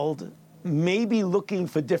wild, maybe looking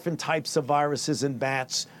for different types of viruses in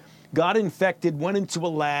bats, got infected, went into a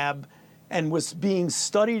lab, and was being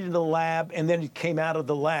studied in the lab, and then it came out of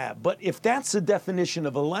the lab. But if that's the definition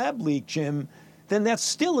of a lab leak, Jim, then that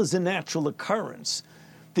still is a natural occurrence.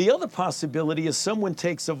 The other possibility is someone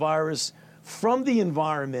takes a virus from the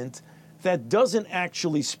environment that doesn't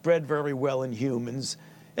actually spread very well in humans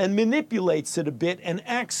and manipulates it a bit, and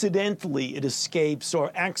accidentally it escapes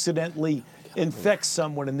or accidentally infects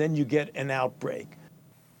someone, and then you get an outbreak.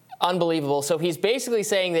 Unbelievable. So he's basically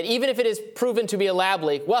saying that even if it is proven to be a lab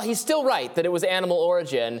leak, well, he's still right that it was animal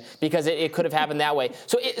origin because it could have happened that way.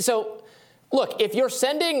 So look, if you're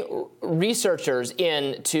sending researchers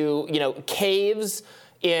into, caves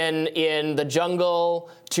in the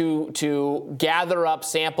jungle to gather up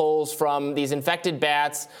samples from these infected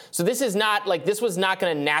bats. So this is not like this was not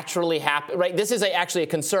going to naturally happen, right? This is actually a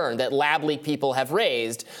concern that lab leak people have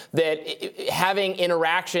raised, that having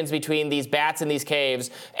interactions between these bats in these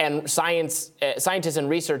caves and scientists and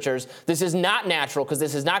researchers, this is not natural because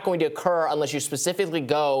this is not going to occur unless you specifically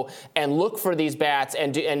go and look for these bats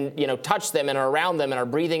and touch them and are around them and are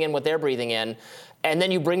breathing in what they're breathing in. And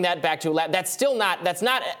then you bring that back to a lab. That's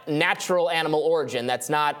not natural animal origin.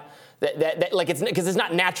 That's not because it's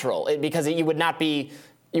not natural because you would not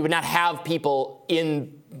have people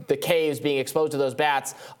in the caves being exposed to those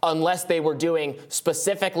bats unless they were doing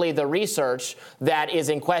specifically the research that is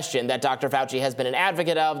in question, that Dr. Fauci has been an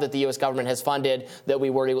advocate of, that the U.S. government has funded, that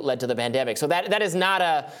we worry led to the pandemic. So that is not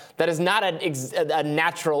a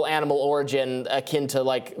natural animal origin akin to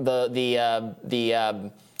like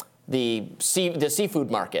the seafood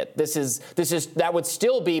market. That would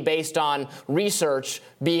still be based on research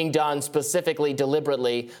being done specifically,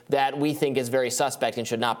 deliberately, that we think is very suspect and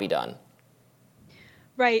should not be done.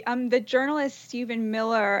 Right. The journalist Stephen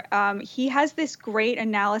Miller, he has this great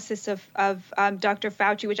analysis of Dr.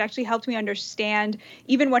 Fauci, which actually helped me understand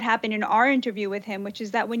even what happened in our interview with him, which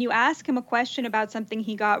is that when you ask him a question about something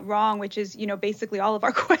he got wrong, which is, basically all of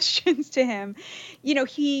our questions to him,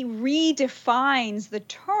 he redefines the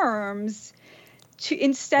terms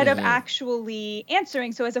instead of actually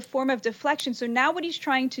answering, so as a form of deflection. So now what he's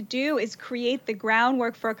trying to do is create the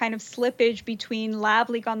groundwork for a kind of slippage between lab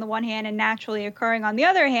leak on the one hand and naturally occurring on the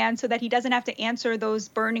other hand, so that he doesn't have to answer those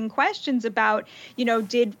burning questions about,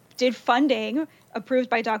 did funding approved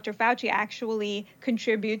by Dr. Fauci actually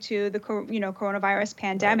contribute to the coronavirus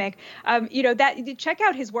pandemic? Right. Check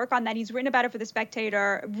out his work on that. He's written about it for The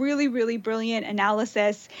Spectator. Really, really brilliant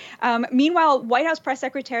analysis. Meanwhile, White House Press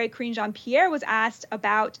Secretary Karine Jean-Pierre was asked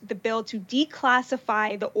about the bill to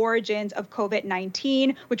declassify the origins of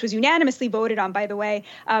COVID-19, which was unanimously voted on, by the way,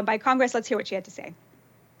 by Congress. Let's hear what she had to say.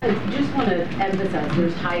 I just want to emphasize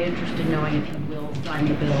there's high interest in knowing if you will sign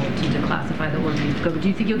the bill to declassify the origins of COVID. Do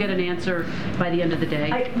you think you'll get an answer by the end of the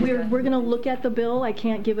day? We're going to look at the bill. I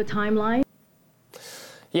can't give a timeline.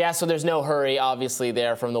 Yeah, so there's no hurry, obviously,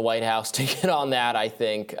 there from the White House to get on that, I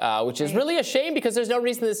think, which is really a shame because there's no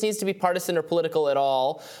reason this needs to be partisan or political at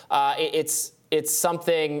all. It's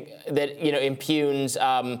something that impugns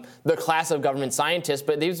the class of government scientists,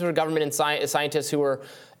 but these were government scientists who were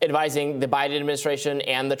advising the Biden administration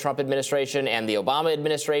and the Trump administration and the Obama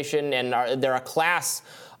administration, and they're a class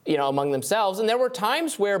among themselves. And there were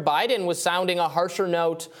times where Biden was sounding a harsher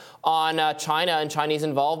note on China and Chinese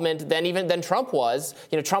involvement than Trump was.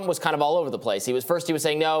 Trump was kind of all over the place. He was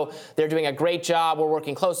saying, no, they're doing a great job. We're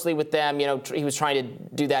working closely with them. He was trying to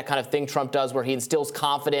do that kind of thing Trump does where he instills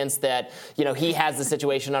confidence that, he has the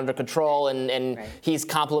situation under control and right. He's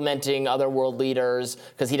complimenting other world leaders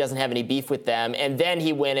because he doesn't have any beef with them. And then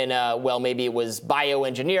he went in maybe it was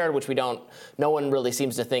bioengineered, which no one really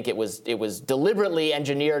seems to think it was deliberately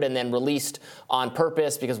engineered and then released on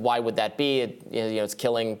purpose, because why would that be? It's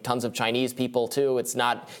killing tons of Chinese people too. It's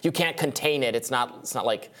not, you can't contain it. It's not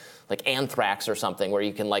like anthrax or something where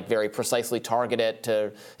you can very precisely target it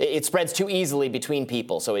it spreads too easily between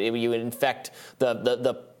people. So you infect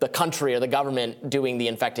the country or the government doing the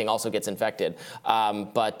infecting also gets infected.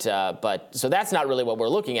 But so that's not really what we're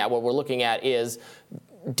looking at. What we're looking at is,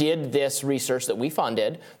 did this research that we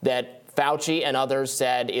funded, that Fauci and others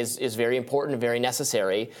said is very important and very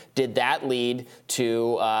necessary, did that lead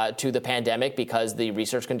to the pandemic because the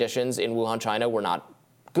research conditions in Wuhan, China were not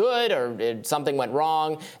good, or something went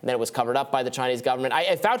wrong, and then it was covered up by the Chinese government?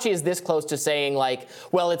 Fauci is this close to saying,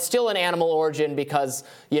 well, it's still an animal origin because,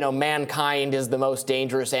 mankind is the most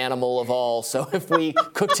dangerous animal of all. So if we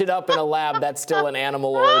cooked it up in a lab, that's still an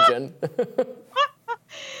animal origin.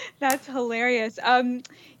 That's hilarious.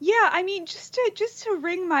 Just to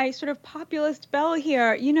ring my sort of populist bell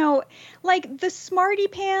here, the smarty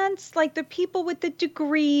pants, the people with the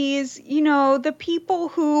degrees, the people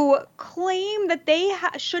who claim that they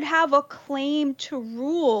should have a claim to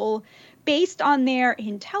rule based on their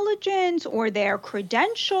intelligence or their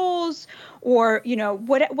credentials or,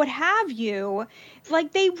 what have you.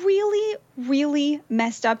 Like, they really, really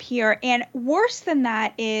messed up here. And worse than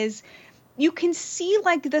that is you can see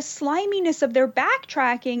like the sliminess of their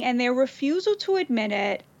backtracking and their refusal to admit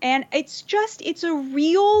it. And it's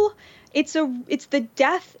the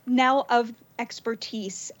death knell of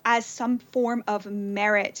expertise as some form of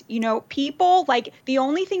merit. People, like, the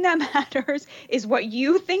only thing that matters is what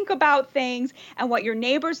you think about things and what your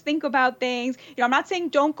neighbors think about things. I'm not saying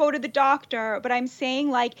don't go to the doctor, but I'm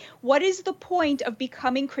saying, like, what is the point of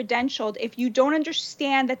becoming credentialed if you don't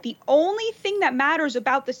understand that the only thing that matters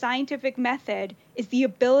about the scientific method is the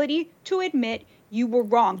ability to admit you were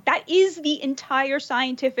wrong. That is the entire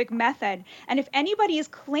scientific method. And if anybody is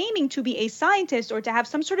claiming to be a scientist or to have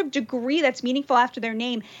some sort of degree that's meaningful after their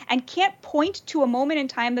name and can't point to a moment in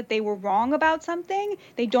time that they were wrong about something,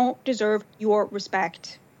 they don't deserve your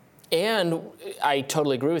respect. And I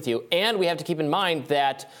totally agree with you. And we have to keep in mind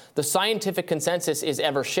that the scientific consensus is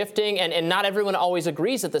ever shifting, and not everyone always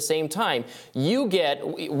agrees at the same time.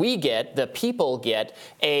 The people get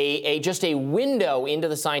just a window into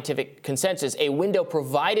the scientific consensus, a window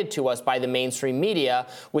provided to us by the mainstream media,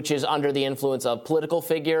 which is under the influence of political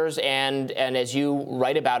figures, and as you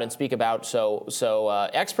write about and speak about so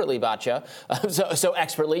expertly, Batya, so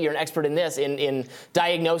expertly, you're an expert in this, in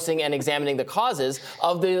diagnosing and examining the causes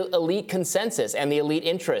of the elite consensus and the elite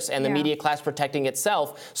interests and the media class protecting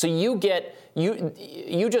itself. So you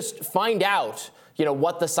just find out,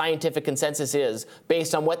 what the scientific consensus is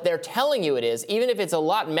based on what they're telling you it is, even if it's a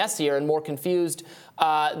lot messier and more confused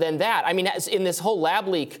than that. I mean, in this whole lab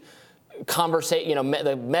leak conversation,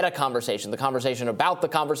 the meta conversation, the conversation about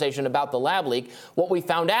the lab leak, what we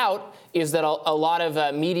found out is that a lot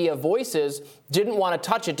of media voices didn't want to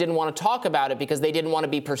touch it, didn't want to talk about it because they didn't want to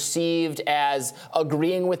be perceived as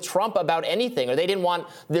agreeing with Trump about anything, or they didn't want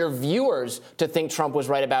their viewers to think Trump was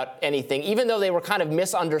right about anything, even though they were kind of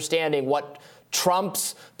misunderstanding what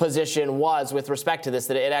Trump's position was with respect to this,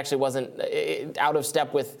 that it actually wasn't out of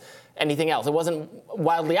step with anything else. It wasn't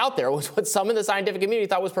wildly out there. It was what some in the scientific community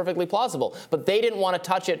thought was perfectly plausible. But they didn't want to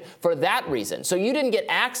touch it for that reason. So you didn't get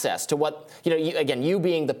access to what, you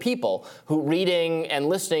being the people who reading and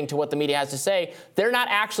listening to what the media has to say, they're not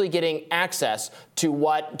actually getting access to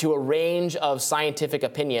a range of scientific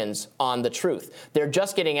opinions on the truth. They're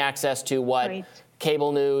just getting access to what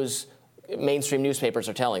cable news, mainstream newspapers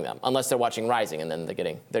are telling them, unless they're watching Rising, and then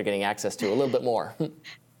they're getting access to a little bit more.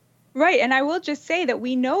 Right. And I will just say that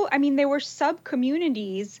we know, there were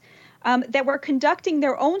sub-communities that were conducting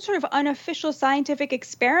their own sort of unofficial scientific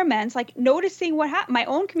experiments, like noticing what happened. My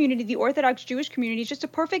own community, the Orthodox Jewish community, is just a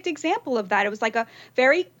perfect example of that. It was like a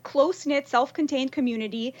very close-knit, self-contained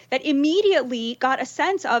community that immediately got a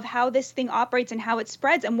sense of how this thing operates and how it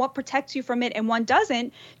spreads and what protects you from it and what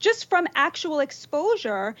doesn't, just from actual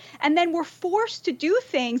exposure, and then were forced to do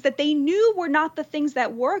things that they knew were not the things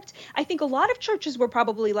that worked. I think a lot of churches were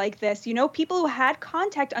probably like this. People who had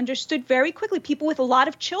contact understood very quickly. People with a lot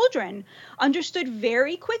of children understood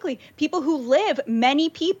very quickly. Many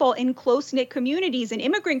people in close-knit communities and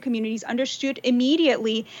immigrant communities understood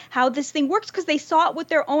immediately how this thing works because they saw it with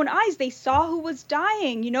their own eyes. They saw who was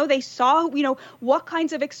dying. They saw, what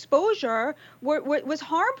kinds of exposure was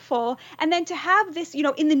harmful. And then to have this,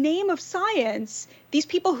 in the name of science, these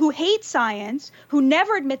people who hate science, who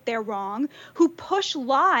never admit they're wrong, who push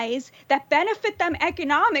lies that benefit them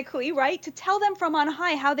economically, right, to tell them from on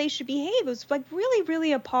high how they should behave. It was like really,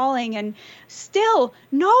 really appalling. And still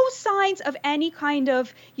no signs of any kind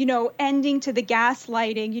of, ending to the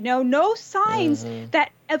gaslighting, no signs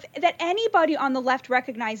that anybody on the left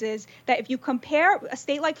recognizes that if you compare a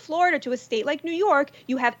state like Florida to a state like New York,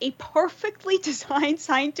 you have a perfectly designed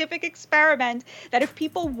scientific experiment that if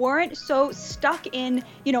people weren't so stuck in,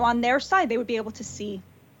 on their side, they would be able to see.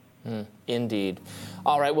 Indeed.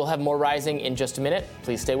 All right, we'll have more Rising in just a minute.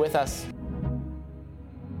 Please stay with us.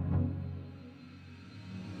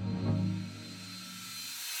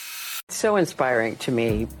 So inspiring to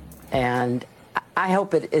me, and I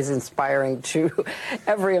hope it is inspiring to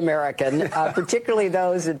every American, particularly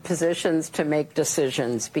those in positions to make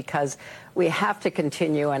decisions, because we have to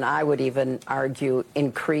continue, and I would even argue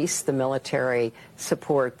increase the military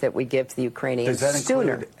support that we give to the Ukrainians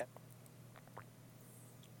sooner.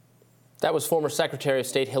 That was former Secretary of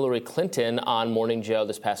State Hillary Clinton on Morning Joe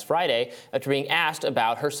this past Friday after being asked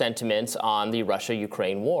about her sentiments on the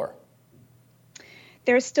Russia-Ukraine war.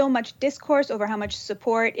 There is still much discourse over how much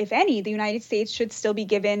support, if any, the United States should still be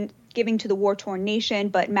giving giving to the war-torn nation,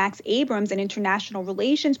 but Max Abrams, an international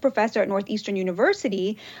relations professor at Northeastern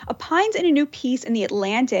University, opines in a new piece in The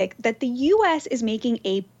Atlantic that the U.S. is making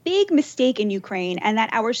a big mistake in Ukraine and that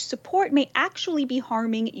our support may actually be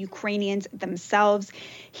harming Ukrainians themselves.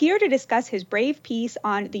 Here to discuss his brave piece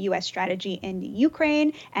on the U.S. strategy in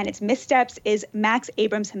Ukraine and its missteps is Max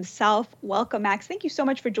Abrams himself. Welcome, Max. Thank you so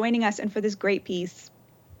much for joining us and for this great piece.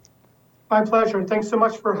 My pleasure. Thanks so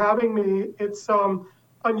much for having me. It's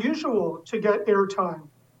unusual to get airtime,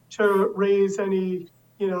 to raise any,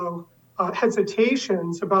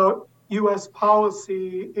 hesitations about U.S.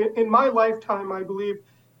 policy. In my lifetime, I believe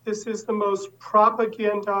this is the most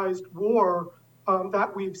propagandized war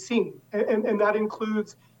that we've seen. And that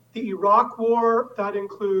includes the Iraq war, that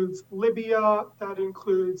includes Libya, that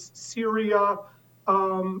includes Syria.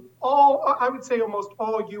 I would say almost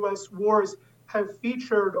all U.S. wars have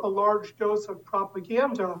featured a large dose of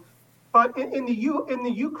propaganda. But in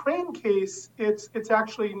the Ukraine case, it's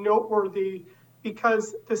actually noteworthy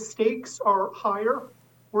because the stakes are higher.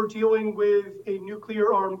 We're dealing with a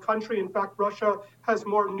nuclear-armed country. In fact, Russia has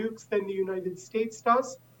more nukes than the United States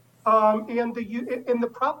does. And the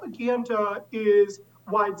propaganda is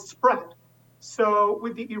widespread. So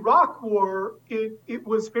with the Iraq war, it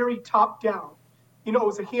was very top-down. It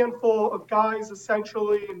was a handful of guys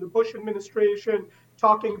essentially in the Bush administration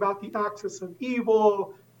talking about the axis of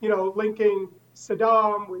evil, linking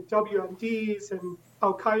Saddam with WMDs and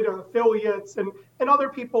Al-Qaeda affiliates, and other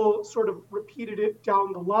people sort of repeated it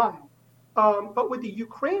down the line. But with the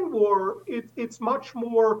Ukraine war, it's much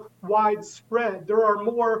more widespread. There are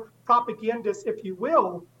more propagandists, if you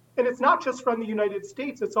will, and it's not just from the United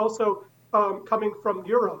States, it's also coming from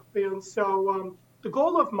Europe. And so the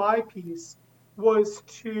goal of my piece was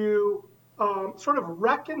to sort of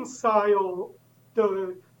reconcile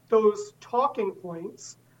those talking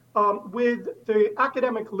points with the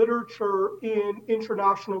academic literature in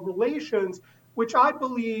international relations, which I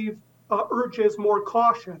believe urges more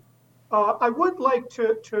caution. I would like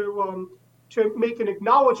to make an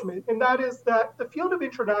acknowledgement, and that is that the field of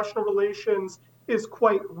international relations is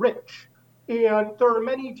quite rich, and there are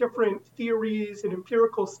many different theories and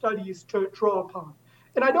empirical studies to draw upon.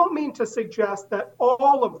 And I don't mean to suggest that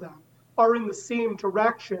all of them are in the same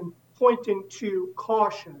direction, pointing to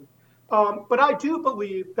caution. But I do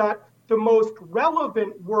believe that the most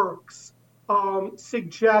relevant works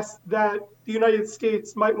suggest that the United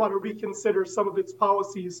States might want to reconsider some of its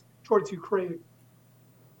policies towards Ukraine.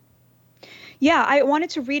 Yeah, I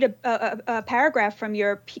wanted to read a paragraph from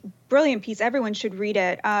your brilliant piece. Everyone should read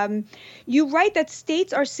it. You write that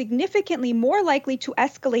states are significantly more likely to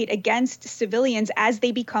escalate against civilians as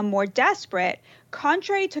they become more desperate.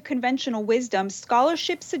 Contrary to conventional wisdom,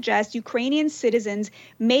 scholarship suggests Ukrainian citizens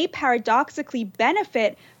may paradoxically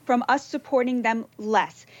benefit from us supporting them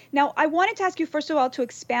less. Now, I wanted to ask you, first of all, to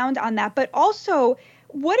expound on that, but also,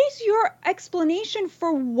 what is your explanation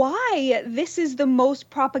for why this is the most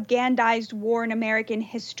propagandized war in American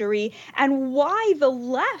history, and why the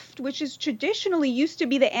left, which is traditionally used to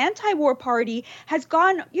be the anti-war party, has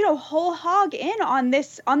gone, whole hog in on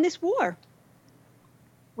this war?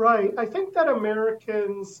 Right. I think that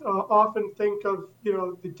Americans often think of,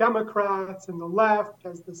 the Democrats and the left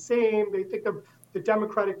as the same. They think of the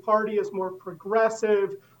Democratic Party as more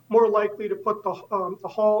progressive, more likely to put the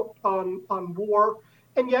halt on war.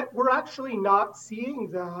 And yet we're actually not seeing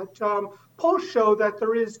that. Polls show that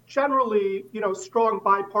there is generally, strong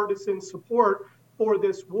bipartisan support for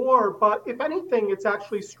this war. But if anything, it's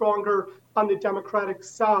actually stronger on the Democratic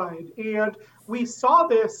side. And we saw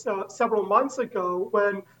this several months ago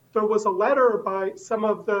when there was a letter by some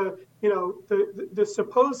of the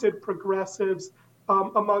supposed progressives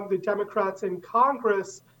among the Democrats in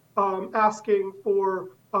Congress asking for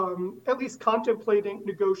at least contemplating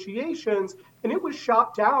negotiations, and it was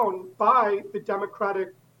shot down by the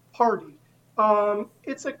Democratic Party.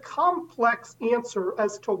 It's a complex answer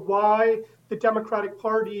as to why the Democratic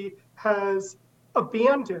Party has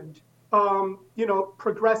abandoned,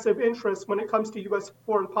 progressive interests when it comes to U.S.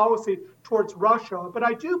 foreign policy towards Russia. But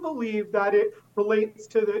I do believe that it relates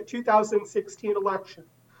to the 2016 election,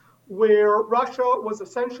 where Russia was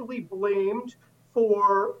essentially blamed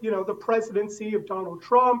for, the presidency of Donald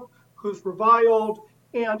Trump, who's reviled.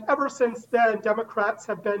 And ever since then, Democrats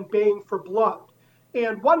have been baying for blood.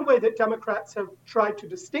 And one way that Democrats have tried to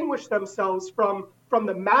distinguish themselves from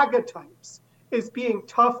the MAGA types is being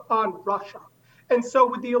tough on Russia. And so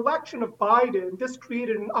with the election of Biden, this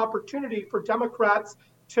created an opportunity for Democrats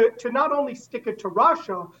to not only stick it to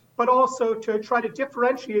Russia, but also to try to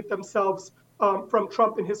differentiate themselves from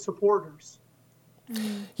Trump and his supporters.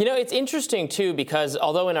 It's interesting, too, because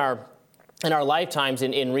although in our in our lifetimes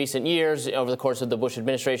in recent years, over the course of the Bush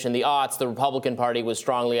administration, the aughts, the Republican Party was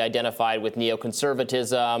strongly identified with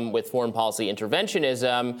neoconservatism, with foreign policy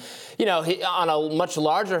interventionism. You know, on a much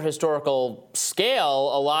larger historical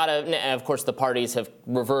scale, a lot of course, the parties have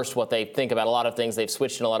reversed what they think about a lot of things. They've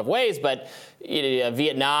switched in a lot of ways, but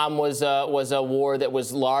Vietnam was a war that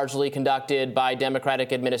was largely conducted by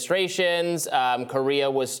Democratic administrations. Korea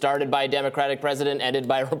was started by a Democratic president, ended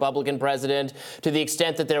by a Republican president. To the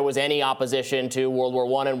extent that there was any opposition to World War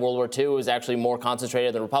I and World War II, it was actually more concentrated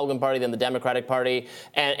in the Republican Party than the Democratic Party,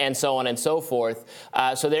 and so on and so forth.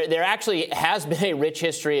 So there actually has been a rich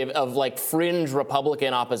history of like fringe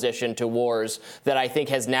Republican opposition to wars that I think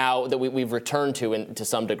has now that we've returned to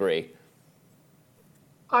some degree.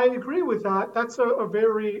 I agree with that. That's a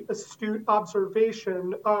very astute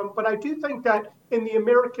observation. But I do think that in the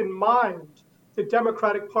American mind, the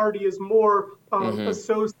Democratic Party is more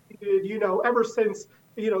associated, you know, ever since,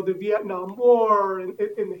 you know, the Vietnam War and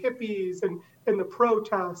the hippies and the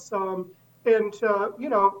protests. You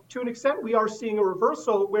know, to an extent, we are seeing a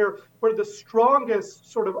reversal where the strongest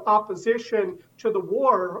sort of opposition to the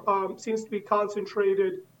war seems to be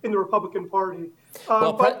concentrated in the Republican Party.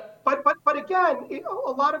 But again,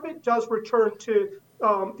 a lot of it does return to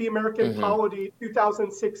the American polity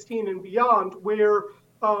 2016 and beyond, where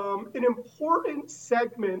an important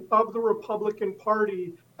segment of the Republican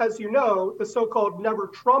Party, as you know, the so-called never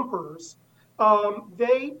Trumpers,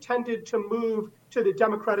 they tended to move to the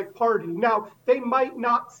Democratic Party. Now, they might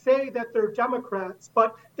not say that they're Democrats,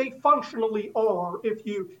 but they functionally are if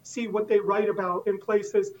you see what they write about in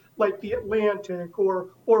places like The Atlantic or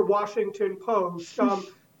Washington Post.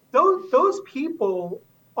 Those people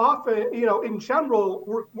often, you know, in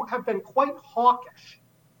general, have been quite hawkish,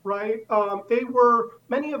 right?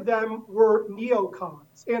 Many of them were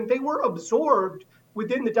neocons, and they were absorbed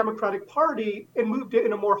within the Democratic Party and moved it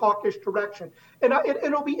in a more hawkish direction. And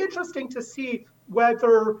it'll be interesting to see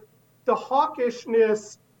whether the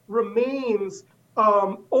hawkishness remains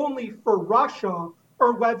only for Russia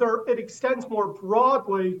or whether it extends more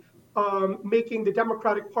broadly, making the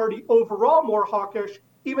Democratic Party overall more hawkish,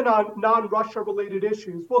 even on non-Russia related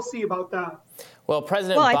issues. We'll see about that. Well,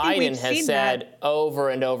 President Biden has said over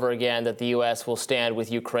and over again that the U.S. will stand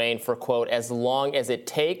with Ukraine for, quote, as long as it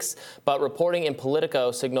takes. But reporting in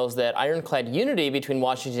Politico signals that ironclad unity between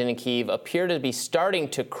Washington and Kyiv appear to be starting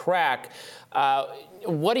to crack.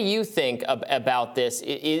 What do you think about this?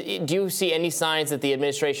 Do you see any signs that the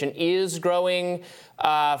administration is growing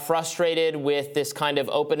frustrated with this kind of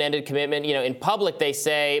open-ended commitment? You know, in public, they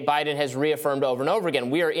say Biden has reaffirmed over and over again,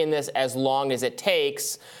 we are in this as long as it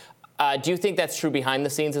takes. Do you think that's true behind the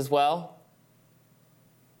scenes as well?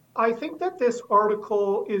 I think that this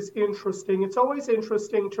article is interesting. It's always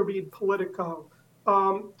interesting to read Politico.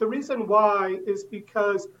 The reason why is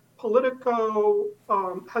because Politico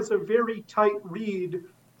has a very tight read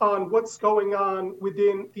on what's going on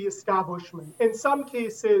within the establishment. In some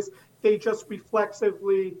cases, they just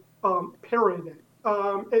reflexively parrot it.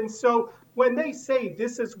 And so when they say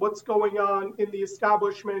this is what's going on in the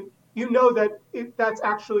establishment, you know that that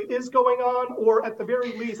actually is going on, or at the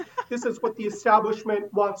very least, this is what the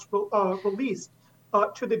establishment wants released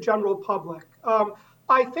to the general public.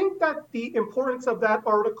 I think that the importance of that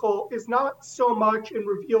article is not so much in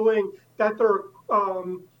revealing that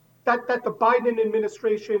that the Biden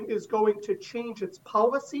administration is going to change its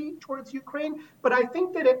policy towards Ukraine, but I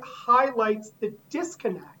think that it highlights the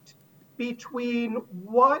disconnect between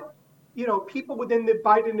what, you know, people within the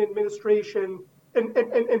Biden administration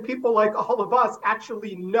and people like all of us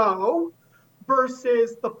actually know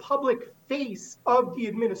versus the public face of the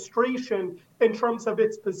administration in terms of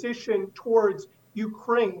its position towards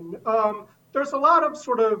Ukraine. There's a lot of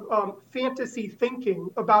sort of fantasy thinking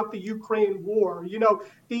about the Ukraine war. You know,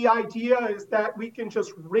 the idea is that we can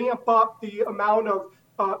just ramp up the amount of,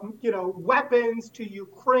 you know, weapons to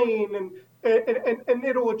Ukraine and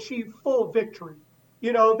it'll achieve full victory.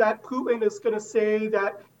 You know, that Putin is going to say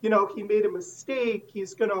that, you know, he made a mistake.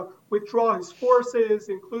 He's going to withdraw his forces,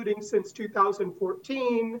 including since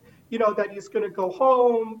 2014, you know, that he's going to go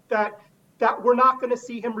home, that we're not going to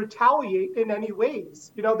see him retaliate in any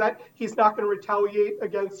ways, you know, that he's not going to retaliate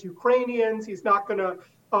against Ukrainians. He's not going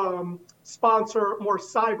to sponsor more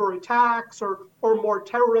cyber attacks or more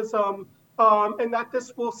terrorism, and that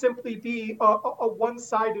this will simply be a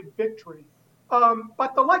one-sided victory.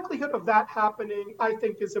 But the likelihood of that happening, I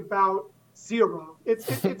think, is about zero.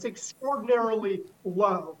 It's extraordinarily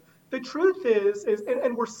low. The truth is,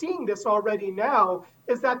 and we're seeing this already now,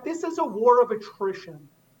 is that this is a war of attrition.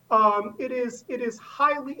 It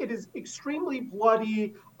is extremely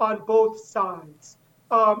bloody on both sides.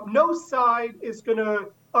 No side is going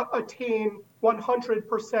to attain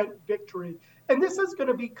 100% victory. And this is going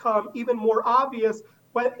to become even more obvious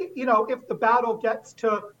when, if the battle gets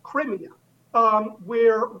to Crimea,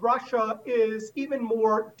 where Russia is even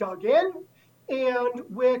more dug in, and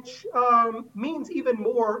which means even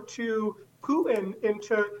more to Putin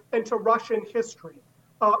into Russian history.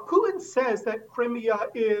 Putin says that Crimea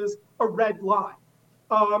is a red line.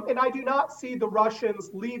 And I do not see the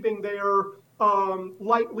Russians leaving there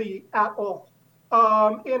lightly at all.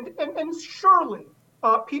 And surely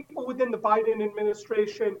people within the Biden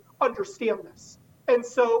administration understand this. And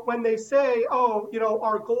so when they say,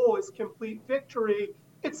 our goal is complete victory,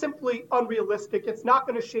 it's simply unrealistic. It's not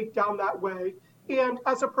going to shake down that way. And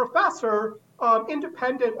as a professor,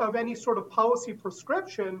 independent of any sort of policy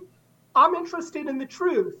prescription, I'm interested in the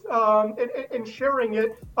truth and sharing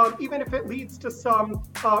it, even if it leads to some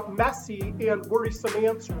messy and worrisome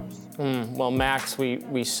answers. Well, Max,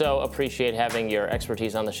 we so appreciate having your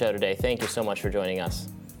expertise on the show today. Thank you so much for joining us.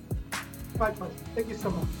 My pleasure. Thank you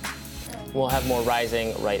so much. We'll have more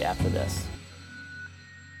Rising right after this.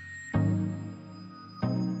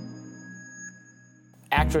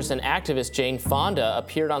 Actress and activist Jane Fonda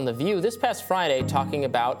appeared on The View this past Friday talking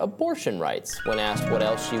about abortion rights. When asked what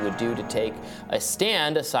else she would do to take a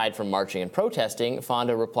stand aside from marching and protesting,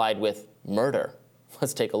 Fonda replied with murder.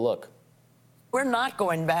 Let's take a look. We're not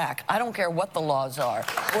going back. I don't care what the laws are.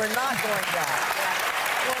 We're not going back.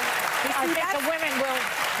 I think the women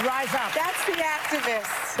will rise up. That's the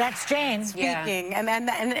activist. That's Jane speaking,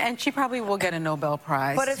 and she probably will get a Nobel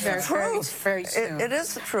Prize. But it's the truth. Very soon. It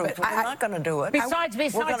is the truth. We're not going to do it. Besides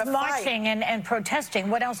marching and protesting,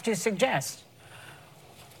 what else do you suggest?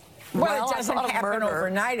 Well, it doesn't happen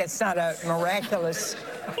overnight. It's not a miraculous.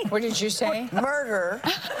 What did you say? Murder.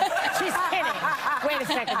 She's kidding. Wait a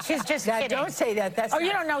second. She's just kidding. Don't say that. That's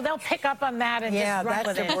you don't know. They'll pick up on that and just run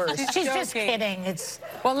with it. The worst. She's just kidding.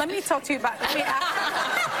 Well, let me talk to you about.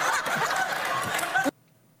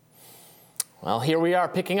 Well, here we are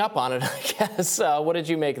picking up on it, I guess. What did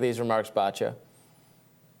you make of these remarks, Batya?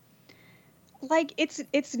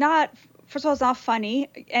 It's not. First of all, it's not funny,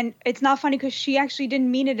 and it's not funny because she actually didn't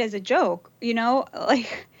mean it as a joke,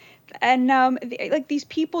 these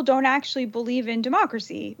people don't actually believe in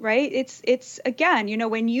democracy, right? It's again,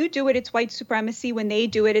 when you do it, it's white supremacy. When they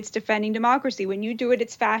do it, it's defending democracy. When you do it,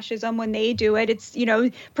 it's fascism. When they do it, it's,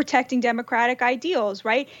 protecting democratic ideals,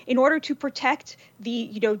 right? In order to protect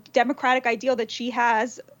the, democratic ideal that she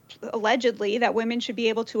has, allegedly, that women should be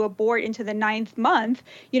able to abort into the 9th month,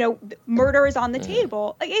 murder is on the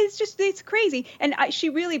table. It's crazy. And she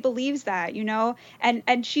really believes that,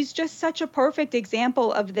 and she's just such a perfect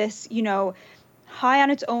example of this, high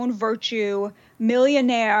on its own virtue,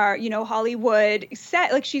 millionaire, Hollywood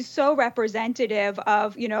set. She's so representative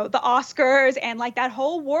of, the Oscars and that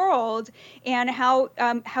whole world, and how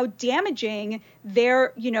damaging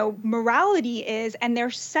their, morality is, and their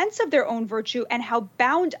sense of their own virtue, and how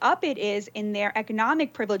bound up it is in their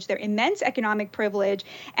economic privilege, their immense economic privilege,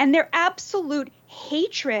 and their absolute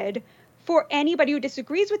hatred for anybody who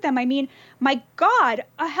disagrees with them. I mean, my God,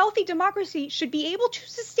 a healthy democracy should be able to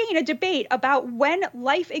sustain a debate about when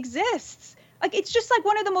life exists. It's just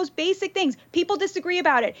one of the most basic things. People disagree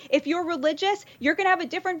about it. If you're religious, you're going to have a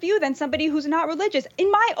different view than somebody who's not religious.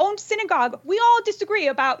 In my own synagogue, we all disagree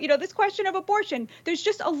about, this question of abortion. There's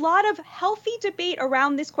just a lot of healthy debate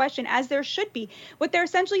around this question, as there should be. What they're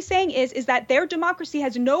essentially saying is that their democracy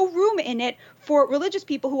has no room in it for religious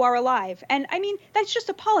people who are alive. And I mean, that's just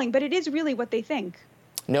appalling, but it is really what they think.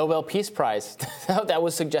 Nobel Peace Prize. That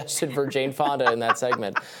was suggested for Jane Fonda in that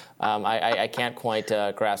segment. I can't quite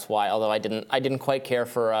grasp why, although I didn't quite care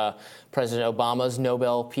for President Obama's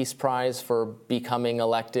Nobel Peace Prize for becoming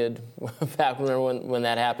elected back when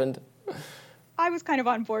that happened. I was kind of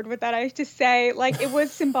on board with that, I have to say. It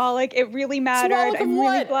was symbolic. It really mattered. I'm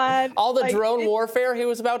really glad. All the drone warfare he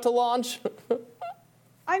was about to launch?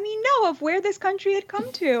 Of where this country had come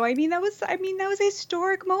to. That was a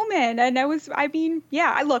historic moment. And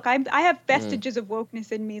I have vestiges of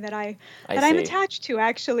wokeness in me that I'm attached to,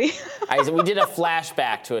 actually. We did a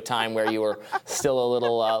flashback to a time where you were still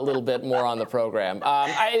a little bit more on the program.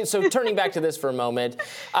 So turning back to this for a moment,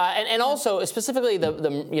 and also specifically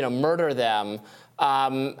the murder them.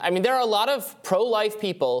 There are a lot of pro-life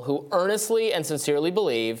people who earnestly and sincerely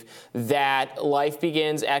believe that life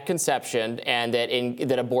begins at conception, and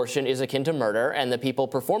that abortion is akin to murder, and the people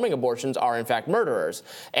performing abortions are in fact murderers.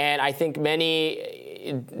 And I think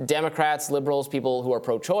many Democrats, liberals, people who are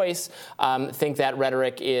pro-choice think that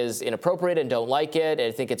rhetoric is inappropriate and don't like it.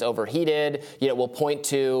 I think it's overheated. Will point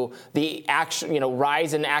to the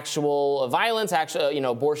rise in actual violence,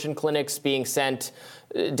 abortion clinics being sent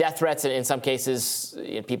death threats. In some cases,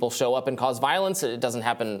 people show up and cause violence. It doesn't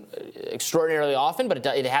happen extraordinarily often, but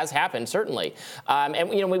it has happened, certainly. And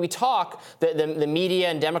when we talk, the media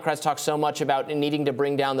and Democrats talk so much about needing to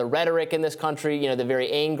bring down the rhetoric in this country, the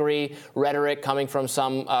very angry rhetoric coming from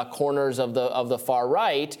some corners of the far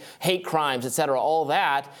right, hate crimes, et cetera, all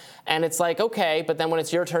that. And it's like, okay, but then when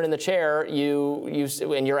it's your turn in the chair,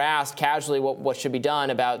 and you're asked casually what should be done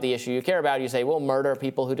about the issue you care about, you say, well, murder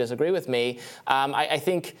people who disagree with me. I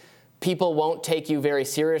think people won't take you very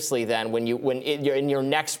seriously then when you're in your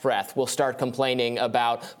next breath will start complaining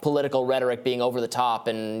about political rhetoric being over the top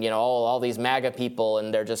and all these MAGA people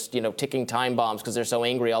and they're just ticking time bombs because they're so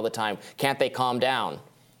angry all the time. Can't they calm down?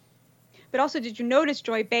 But also, did you notice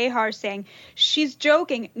Joy Behar saying she's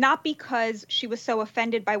joking, not because she was so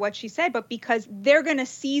offended by what she said, but because they're going to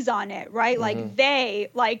seize on it, right?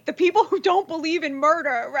 Mm-hmm. Like the people who don't believe in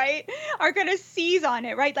murder, right, are going to seize on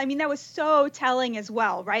it, right? I mean, that was so telling as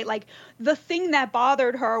well, right? Like the thing that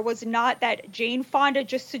bothered her was not that Jane Fonda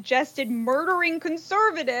just suggested murdering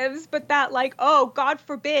conservatives, but that like, oh, God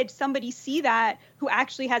forbid somebody see that who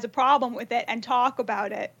actually has a problem with it and talk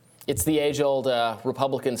about it. It's the age-old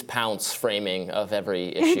Republicans pounce framing of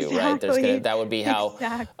every issue, Exactly. right? That would be how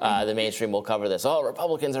the mainstream will cover this. Oh,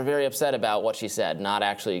 Republicans are very upset about what she said, not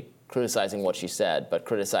actually criticizing what she said, but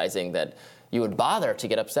criticizing that you would bother to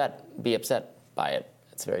be upset by it.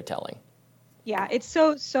 It's very telling. Yeah, it's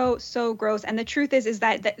so gross. And the truth is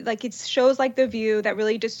that like it's shows like The View that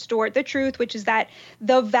really distort the truth, which is that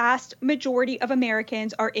the vast majority of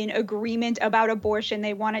Americans are in agreement about abortion.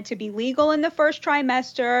 They want it to be legal in the first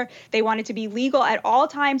trimester. They want it to be legal at all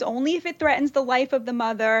times, only if it threatens the life of the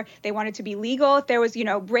mother. They want it to be legal if there was,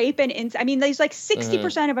 rape and I mean, there's like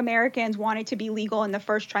 60% of Americans want it to be legal in the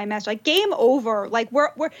first trimester. Like game over. Like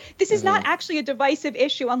this is not actually a divisive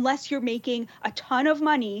issue unless you're making a ton of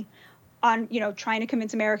money on, trying to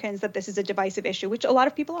convince Americans that this is a divisive issue, which a lot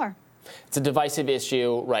of people are. It's a divisive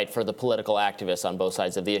issue, right, for the political activists on both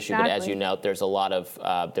sides of the issue. Exactly. But as you note, there's a lot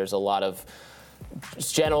of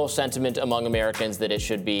general sentiment among Americans that it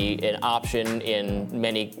should be an option in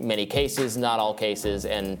many cases, not all cases,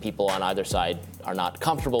 and people on either side are not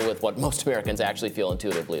comfortable with what most Americans actually feel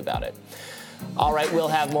intuitively about it. All right, we'll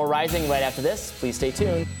have more Rising right after this. Please stay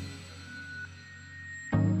tuned.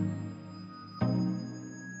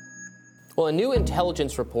 Well, a new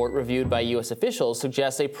intelligence report reviewed by U.S. officials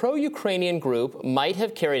suggests a pro-Ukrainian group might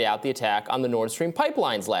have carried out the attack on the Nord Stream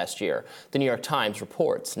pipelines last year, the New York Times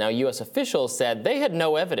reports. Now, U.S. officials said they had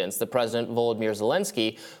no evidence that President Volodymyr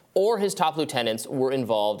Zelensky or his top lieutenants were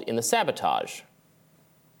involved in the sabotage.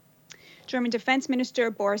 German Defense Minister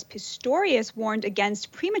Boris Pistorius warned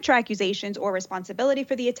against premature accusations or responsibility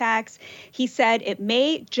for the attacks. He said it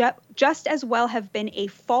may just as well have been a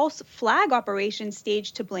false flag operation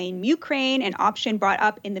staged to blame Ukraine, an option brought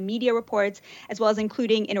up in the media reports, as well as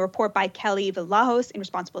including in a report by Kelly Vlahos in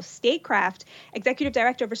Responsible Statecraft. Executive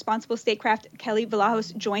Director of Responsible Statecraft, Kelly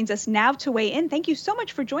Vlahos, joins us now to weigh in. Thank you so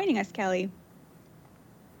much for joining us, Kelly.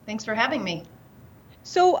 Thanks for having me.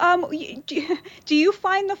 So do you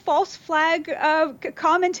find the false flag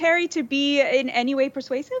commentary to be in any way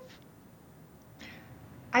persuasive?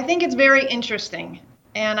 I think it's very interesting.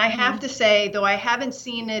 And I have to say, though I haven't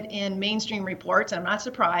seen it in mainstream reports, I'm not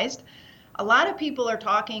surprised, a lot of people are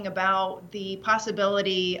talking about the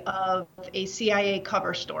possibility of a CIA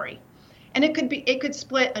cover story. And it could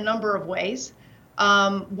split a number of ways.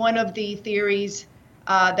 One of the theories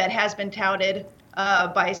that has been touted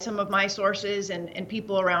by some of my sources and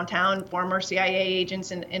people around town, former CIA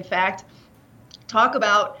agents, and in fact, talk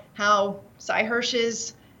about how Cy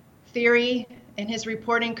Hirsch's theory and his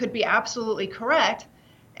reporting could be absolutely correct,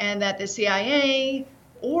 and that the CIA,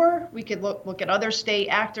 or we could look at other state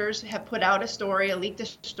actors, have put out a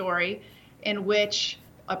leaked story, in which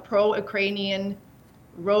a pro-Ukrainian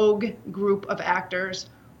rogue group of actors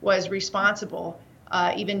was responsible.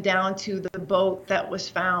 Even down to the boat that was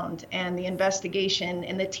found and the investigation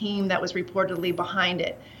and the team that was reportedly behind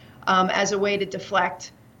it, as a way to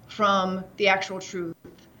deflect from the actual truth.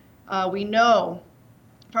 We know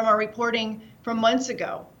from our reporting from months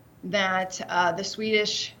ago that the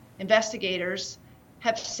Swedish investigators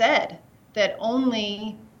have said that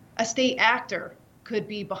only a state actor could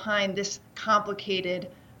be behind this complicated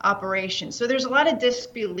operation. So there's a lot of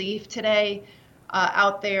disbelief today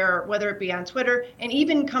out there, whether it be on Twitter, and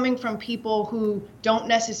even coming from people who don't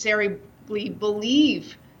necessarily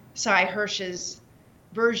believe Cy Hirsch's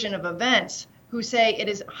version of events, who say it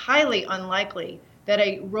is highly unlikely that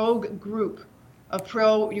a rogue group of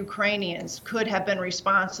pro-Ukrainians could have been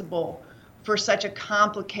responsible for such a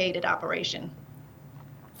complicated operation.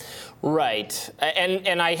 Right.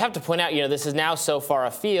 And I have to point out, this is now so far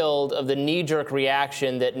afield of the knee-jerk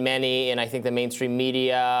reaction that many, and I think the mainstream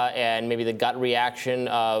media and maybe the gut reaction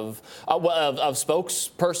of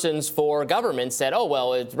spokespersons for government said, oh,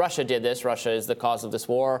 well, Russia did this. Russia is the cause of this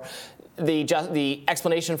war. The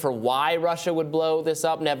explanation for why Russia would blow this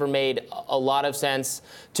up never made a lot of sense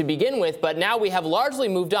to begin with, but now we have largely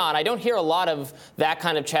moved on. I don't hear a lot of that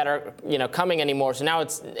kind of chatter, coming anymore. So now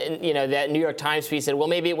it's, that New York Times piece said, well,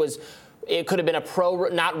 maybe it could have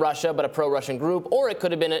been not Russia, but a pro-Russian group, or it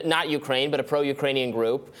could have been not Ukraine, but a pro-Ukrainian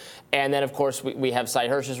group. And then, of course, we have Cy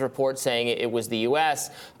Hirsch's report saying it was the U.S.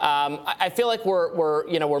 I feel like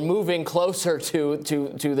we're moving closer to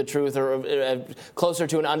the truth, or closer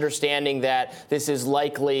to an understanding that this was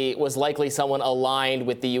likely someone aligned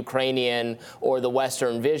with the Ukrainian or the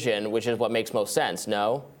Western vision, which is what makes most sense.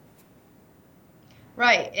 No.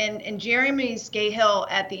 Right, and Jeremy Scahill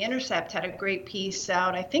at The Intercept had a great piece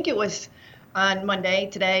out, I think it was on Monday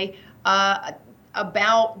today,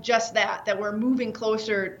 about just that we're moving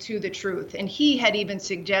closer to the truth. And he had even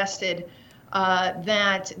suggested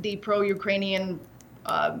that the pro-Ukrainian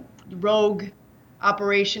rogue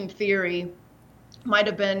operation theory might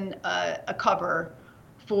have been a cover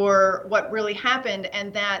for what really happened,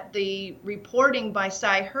 and that the reporting by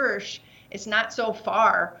Cy Hirsch is not so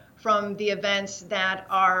far from the events that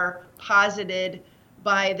are posited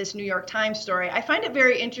by this New York Times story. I find it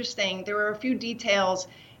very interesting. There were a few details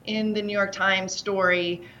in the New York Times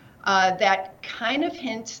story that kind of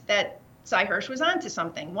hint that Cy Hirsch was onto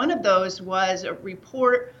something. One of those was a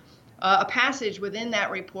report, a passage within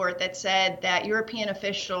that report that said that European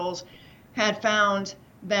officials had found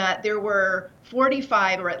that there were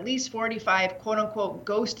 45, or at least 45, quote unquote,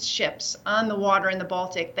 ghost ships on the water in the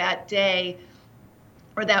Baltic that day,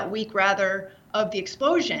 or that week rather, of the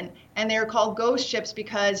explosion. And they're called ghost ships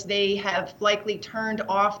because they have likely turned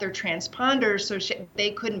off their transponders so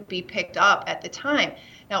they couldn't be picked up at the time.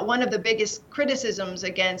 Now, one of the biggest criticisms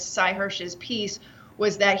against Cy Hirsch's piece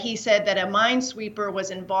was that he said that a minesweeper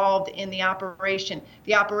was involved in the operation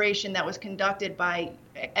that was conducted by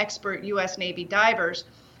expert U.S. Navy divers.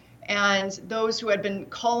 And those who had been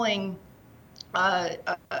calling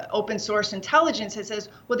open source intelligence, it says,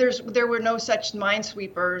 well, there were no such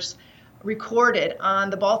minesweepers recorded on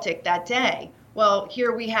the Baltic that day. Well,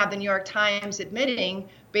 here we have the New York Times admitting,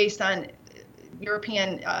 based on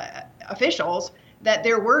European officials, that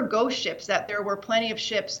there were ghost ships, that there were plenty of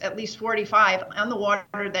ships, at least 45, on the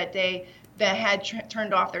water that day that had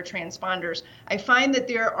turned off their transponders. I find that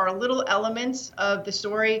there are little elements of the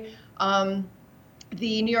story.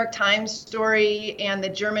 The New York Times story and the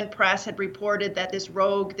German press had reported that this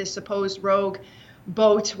supposed rogue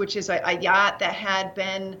boat, which is a yacht that had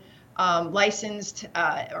been licensed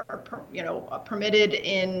or permitted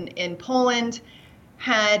in Poland,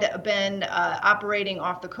 had been operating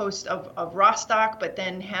off the coast of Rostock, but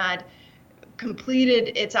then had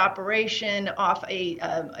completed its operation off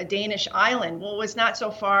a Danish island. Well, it was not so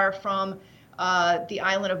far from the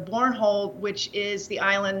island of Bornholm, which is the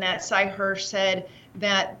island that Cy Hirsch said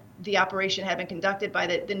that the operation had been conducted by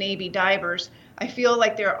the Navy divers. I feel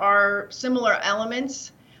like there are similar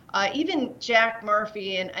elements. Even Jack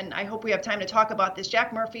Murphy, and I hope we have time to talk about this,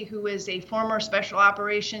 Jack Murphy, who is a former special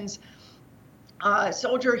operations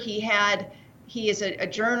soldier, he is a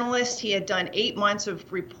journalist. He had done 8 months of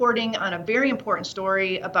reporting on a very important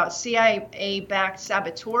story about CIA-backed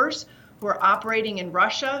saboteurs who are operating in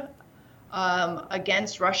Russia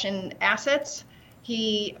against Russian assets.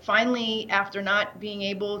 He finally, after not being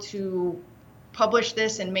able to publish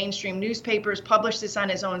this in mainstream newspapers, published this on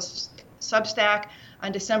his own Substack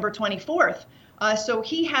on December 24th. So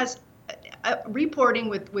he has reporting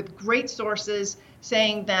with great sources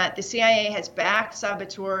saying that the CIA has backed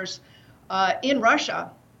saboteurs in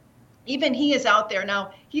Russia. Even he is out there.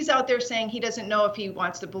 Now, he's out there saying he doesn't know if he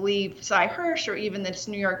wants to believe Cy Hirsch or even this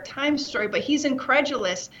New York Times story, but he's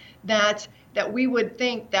incredulous that we would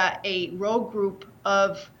think that a rogue group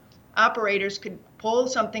of operators could pull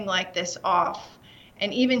something like this off.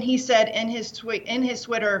 And even he said in his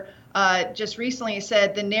Twitter just recently, he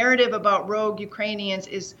said the narrative about rogue Ukrainians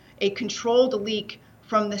is a controlled leak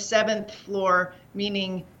from the 7th floor,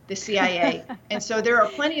 meaning the CIA. And so there are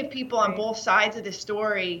plenty of people on both sides of the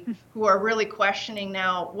story who are really questioning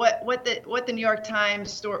now what the New York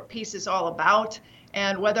Times piece is all about,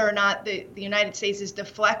 and whether or not the United States is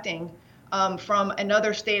deflecting from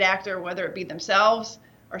another state actor, whether it be themselves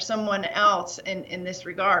or someone else in this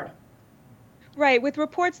regard. Right. With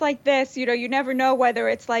reports like this, you never know whether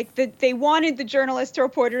it's like they wanted the journalist to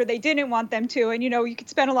report it or they didn't want them to. And, you could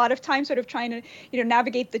spend a lot of time sort of trying to,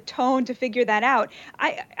 navigate the tone to figure that out.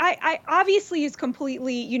 I obviously is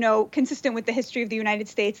completely, consistent with the history of the United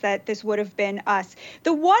States that this would have been us.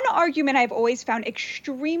 The one argument I've always found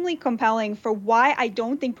extremely compelling for why I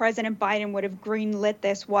don't think President Biden would have greenlit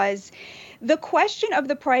this was the question of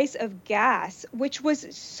the price of gas, which was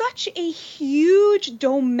such a huge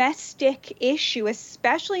domestic issue,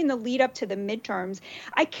 especially in the lead up to the midterms.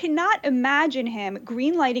 I cannot imagine him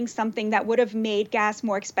greenlighting something that would have made gas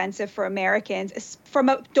more expensive for Americans from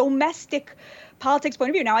a domestic politics point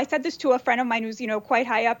of view. Now, I said this to a friend of mine who's, quite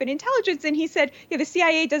high up in intelligence, and he said, the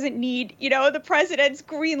CIA doesn't need, the president's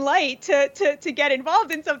green light to get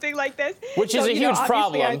involved in something like this. Which is a huge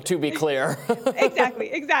problem, to be clear.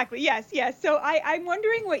 Exactly. Yes. So I'm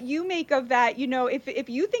wondering what you make of that. If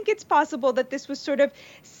you think it's possible that this was sort of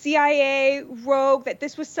CIA rogue, that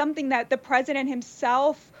this was something that the president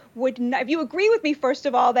himself would not, if you agree with me, first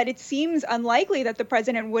of all, that it seems unlikely that the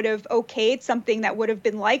president would have okayed something that would have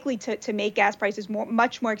been likely to make gas prices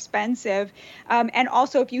much more expensive. And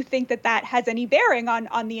also if you think that has any bearing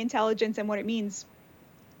on the intelligence and what it means.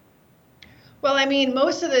 Well, I mean,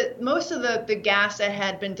 most of the gas that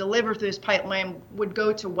had been delivered through this pipeline would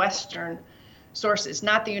go to Western sources,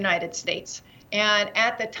 not the United States. And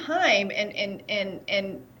at the time,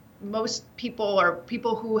 and most people or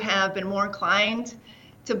people who have been more inclined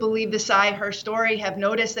to believe the her story have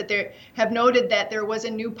noted that there was a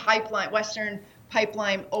new pipeline, Western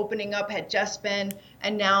pipeline opening up, had just been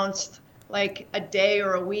announced like a day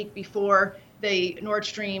or a week before the Nord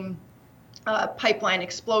Stream pipeline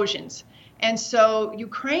explosions. And so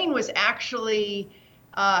Ukraine was actually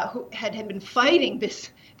who had been fighting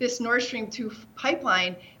this Nord Stream 2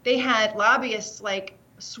 pipeline. They had lobbyists like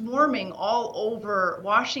swarming all over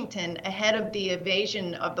Washington ahead of the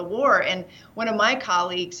invasion of the war. And one of my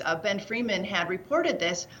colleagues, Ben Freeman, had reported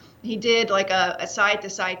this. He did like a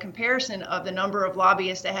side-to-side comparison of the number of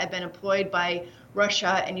lobbyists that had been employed by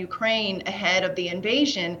Russia and Ukraine ahead of the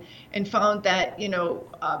invasion, and found that the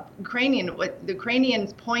Ukrainian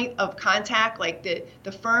point of contact, like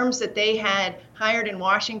the firms that they had hired in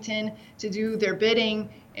Washington to do their bidding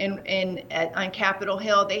on Capitol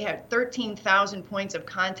Hill, they had 13,000 points of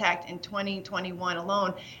contact in 2021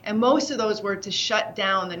 alone, and most of those were to shut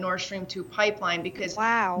down the Nord Stream 2 pipeline because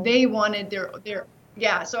they wanted their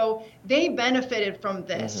so they benefited from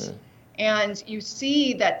this. Mm-hmm. And you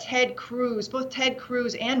see that both Ted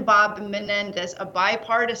Cruz and Bob Menendez, a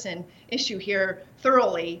bipartisan issue here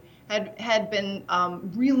thoroughly, had been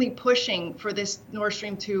really pushing for this Nord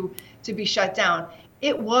Stream 2 to be shut down.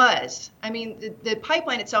 It was. I mean, the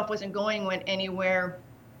pipeline itself wasn't going anywhere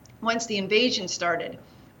once the invasion started.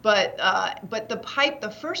 But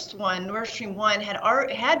the first one, Nord Stream 1,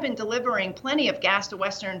 had been delivering plenty of gas to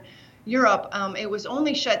Western Europe. It was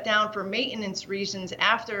only shut down for maintenance reasons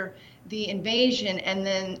after the invasion, and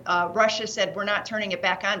then Russia said we're not turning it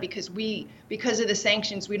back on because of the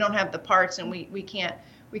sanctions we don't have the parts and we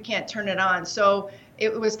can't turn it on. So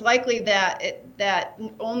it was likely that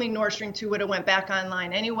only Nord Stream 2 would have went back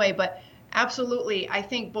online anyway. But absolutely, I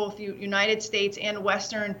think both United States and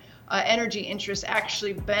Western energy interests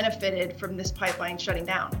actually benefited from this pipeline shutting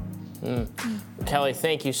down. Kelly,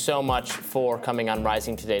 thank you so much for coming on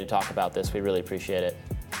Rising today to talk about this. We really appreciate it.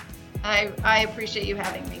 I appreciate you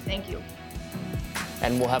having me. Thank you.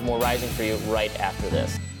 And we'll have more Rising for you right after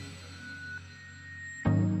this.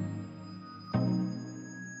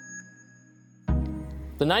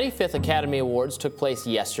 The 95th Academy Awards took place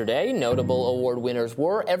yesterday. Notable award winners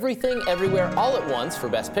were Everything, Everywhere, All at Once for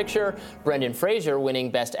Best Picture, Brendan Fraser winning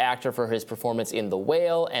Best Actor for his performance in The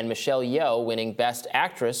Whale, and Michelle Yeoh winning Best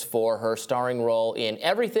Actress for her starring role in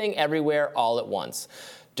Everything, Everywhere, All at Once.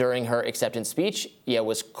 During her acceptance speech, Yeoh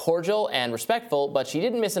was cordial and respectful, but she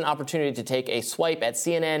didn't miss an opportunity to take a swipe at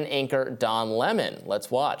CNN anchor Don Lemon.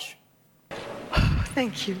 Let's watch.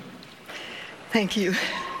 Thank you. Thank you.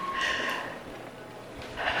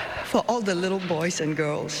 For all the little boys and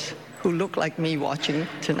girls who look like me watching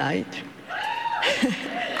tonight.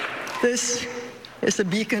 This is a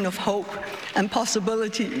beacon of hope and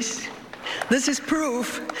possibilities. This is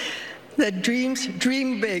proof that dreams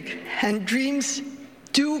dream big and dreams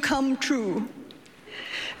do come true.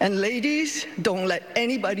 And ladies, don't let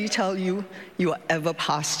anybody tell you you are ever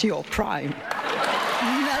past your prime.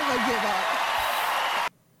 Never give up.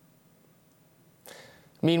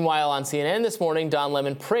 Meanwhile, on CNN this morning, Don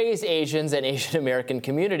Lemon praised Asians and Asian American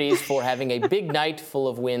communities for having a big night full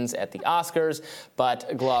of wins at the Oscars,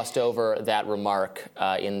 but glossed over that remark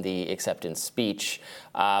in the acceptance speech.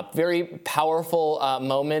 Very powerful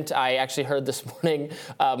moment. I actually heard this morning,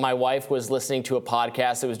 my wife was listening to a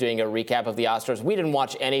podcast that was doing a recap of the Oscars. We didn't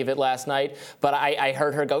watch any of it last night, but I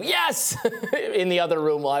heard her go, yes, in the other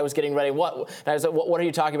room while I was getting ready. And I was like, what are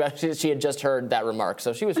you talking about? She had just heard that remark.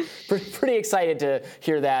 So she was pretty excited to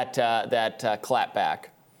hear that clap back.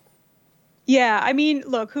 Yeah, I mean,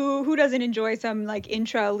 look, who doesn't enjoy some like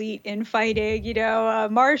intra-elite infighting,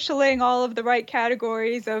 marshaling all of the right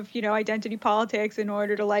categories of, identity politics in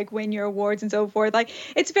order to like win your awards and so forth. Like,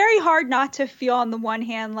 it's very hard not to feel on the one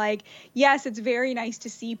hand, like, yes, it's very nice to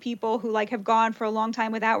see people who like have gone for a long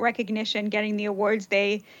time without recognition getting the awards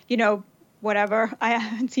they, whatever. I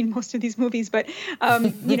haven't seen most of these movies, but,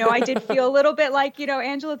 I did feel a little bit like,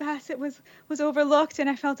 Angela Bassett was overlooked, and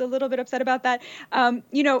I felt a little bit upset about that.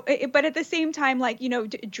 But at the same time, like,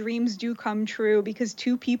 dreams do come true, because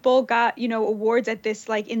two people got, awards at this,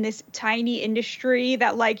 like, in this tiny industry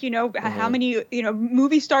that, like, how many,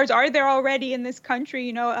 movie stars are there already in this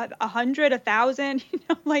country? 100, 1,000,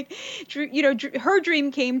 her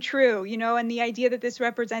dream came true, and the idea that this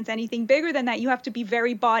represents anything bigger than that, you have to be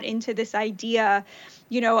very bought into this idea,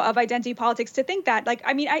 of identity politics to think that. Like,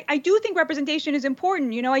 I mean, I do think representation is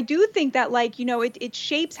important. I do think that, like, it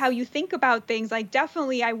shapes how you think about things. Like,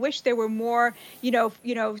 definitely, I wish there were more,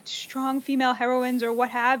 strong female heroines or what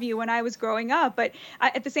have you when I was growing up. But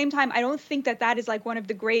at the same time, I don't think that is like one of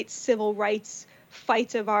the great civil rights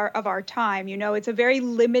fights of our time. It's a very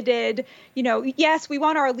limited, yes, we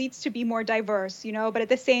want our elites to be more diverse, but at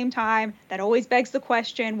the same time, that always begs the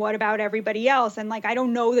question, what about everybody else? And like, I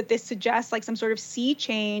don't know that this suggests like some sort of sea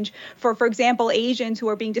change for example, Asians who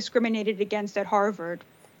are being discriminated against at Harvard.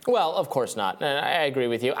 Well, of course not. I agree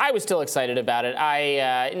with you. I was still excited about it.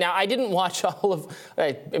 Now, I didn't watch all of,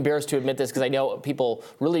 I'm embarrassed to admit this because I know people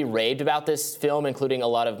really raved about this film, including a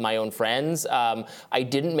lot of my own friends. I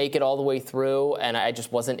didn't make it all the way through, and I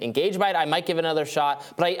just wasn't engaged by it. I might give it another shot,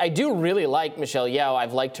 but I do really like Michelle Yeoh.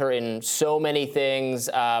 I've liked her in so many things.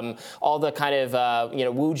 All the kind of,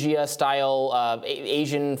 Wuxia style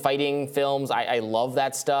Asian fighting films. I love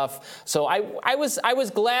that stuff. So I was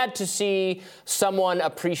glad to see someone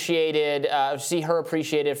see her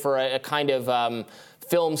appreciated for a kind of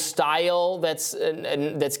film style that's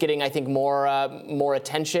getting, I think, more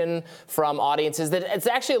attention from audiences. That it's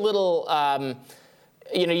actually a little.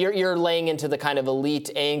 You're laying into the kind of elite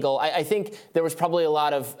angle. I think there was probably a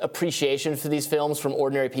lot of appreciation for these films from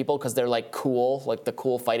ordinary people because they're like cool, like the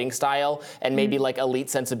cool fighting style, and maybe like elite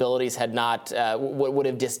sensibilities had not would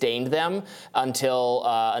have disdained them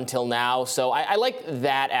until now. So I like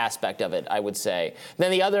that aspect of it, I would say.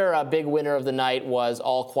 Then the other big winner of the night was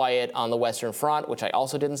All Quiet on the Western Front, which I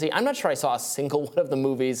also didn't see. I'm not sure I saw a single one of the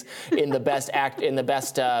movies in the best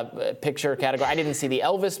picture category. I didn't see the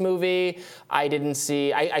Elvis movie. I didn't see.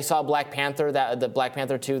 I saw Black Panther, the Black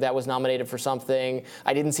Panther 2 that was nominated for something.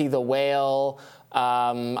 I didn't see The Whale.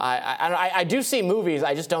 I do see movies.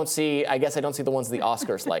 I just don't see. I guess I don't see the ones the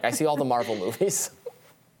Oscars like. I see all the Marvel movies.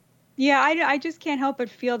 Yeah, I just can't help but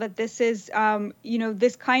feel that this is,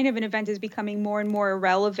 this kind of an event is becoming more and more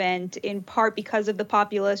irrelevant, in part because of the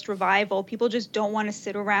populist revival. People just don't want to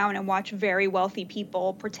sit around and watch very wealthy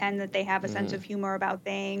people pretend that they have a sense of humor about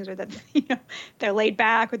things, or that they're laid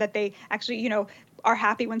back, or that they actually are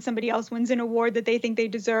happy when somebody else wins an award that they think they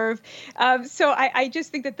deserve. So I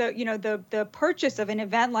just think that the purchase of an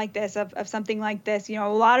event like this, of something like this, a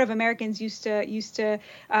lot of Americans used to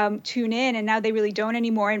tune in, and now they really don't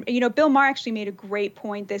anymore. And Bill Maher actually made a great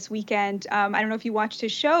point this weekend. I don't know if you watched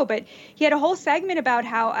his show, but he had a whole segment about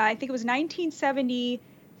how I think it was 1973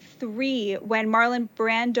 when Marlon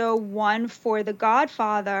Brando won for The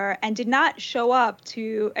Godfather and did not show up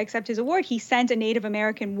to accept his award. He sent a Native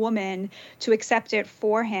American woman to accept it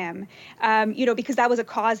for him, because that was a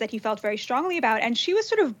cause that he felt very strongly about. And she was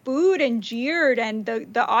sort of booed and jeered, and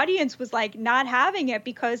the audience was like not having it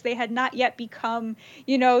because they had not yet become,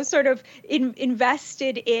 sort of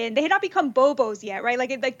invested in, they had not become Bobos yet, right?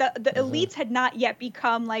 Like the elites had not yet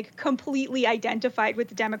become like completely identified with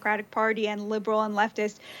the Democratic Party and liberal and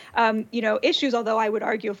leftist issues, although I would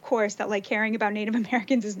argue, of course, that like caring about Native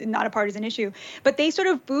Americans is not a partisan issue. But they sort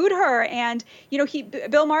of booed her. And,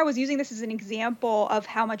 Bill Maher was using this as an example of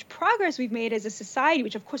how much progress we've made as a society,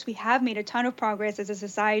 which of course we have made a ton of progress as a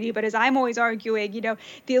society. But as I'm always arguing, the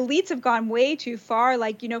elites have gone way too far.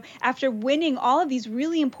 Like, after winning all of these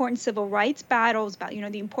really important civil rights battles about,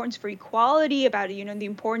 the importance for equality, about, the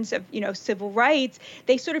importance of, civil rights,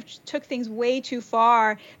 they sort of took things way too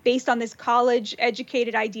far based on this college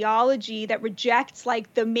educated ideology that rejects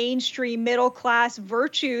like the mainstream middle class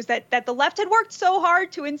virtues that the left had worked so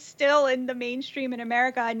hard to instill in the mainstream in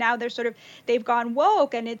America. And now they've gone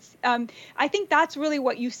woke. And it's, I think that's really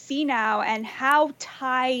what you see now, and how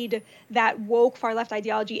tied that woke far left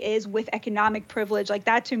ideology is with economic privilege. Like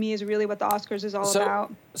that to me is really what the Oscars is all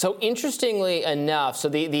about. So interestingly enough, so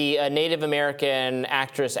the Native American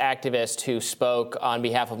activist who spoke on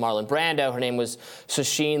behalf of Marlon Brando, her name was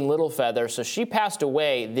Sasheen Littlefeather. So she passed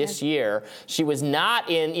away this year. She was not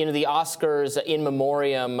in the Oscars in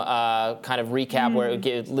memoriam kind of recap where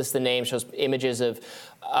it lists the names, shows images of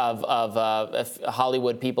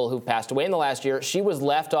Hollywood people who passed away in the last year. She was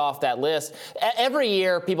left off that list. Every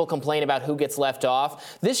year, people complain about who gets left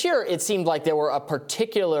off. This year, it seemed like there were a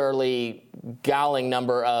particularly galling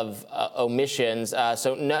number of omissions.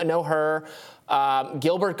 So no her.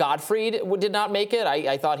 Gilbert Gottfried did not make it.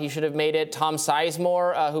 I thought he should have made it. Tom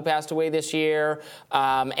Sizemore, who passed away this year.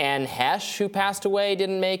 Anne Hesh, who passed away,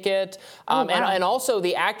 didn't make it. And also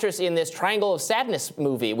the actress in this Triangle of Sadness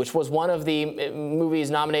movie, which was one of the movies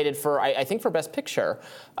nominated for, I think, for Best Picture.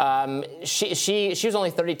 She was only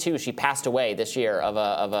 32. She passed away this year of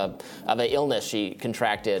a illness she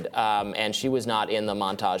contracted, and she was not in the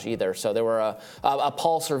montage either. So there were a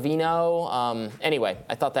Paul Sorvino. Anyway,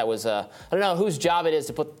 I thought that was I don't know whose job it is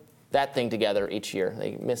to put that thing together each year.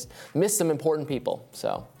 They missed some important people.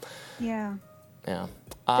 So yeah.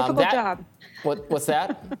 Difficult job. What's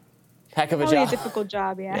that? Heck of a Probably job. A difficult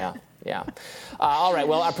job. Yeah. All right.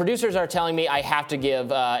 Well, our producers are telling me I have to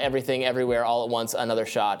give Everything Everywhere All at Once another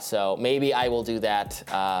shot. So maybe I will do that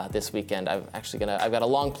this weekend. I've got a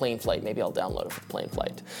long plane flight. Maybe I'll download it for the plane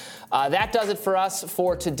flight. That does it for us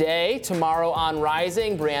for today. Tomorrow on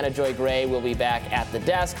Rising, Brianna Joy Gray will be back at the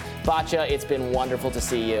desk. Batya, it's been wonderful to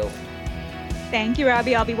see you. Thank you,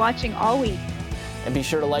 Robbie. I'll be watching all week. And be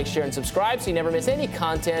sure to like, share, and subscribe so you never miss any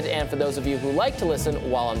content. And for those of you who like to listen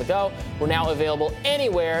while on the go, we're now available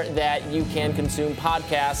anywhere that you can consume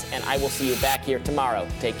podcasts. And I will see you back here tomorrow.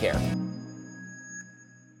 Take care.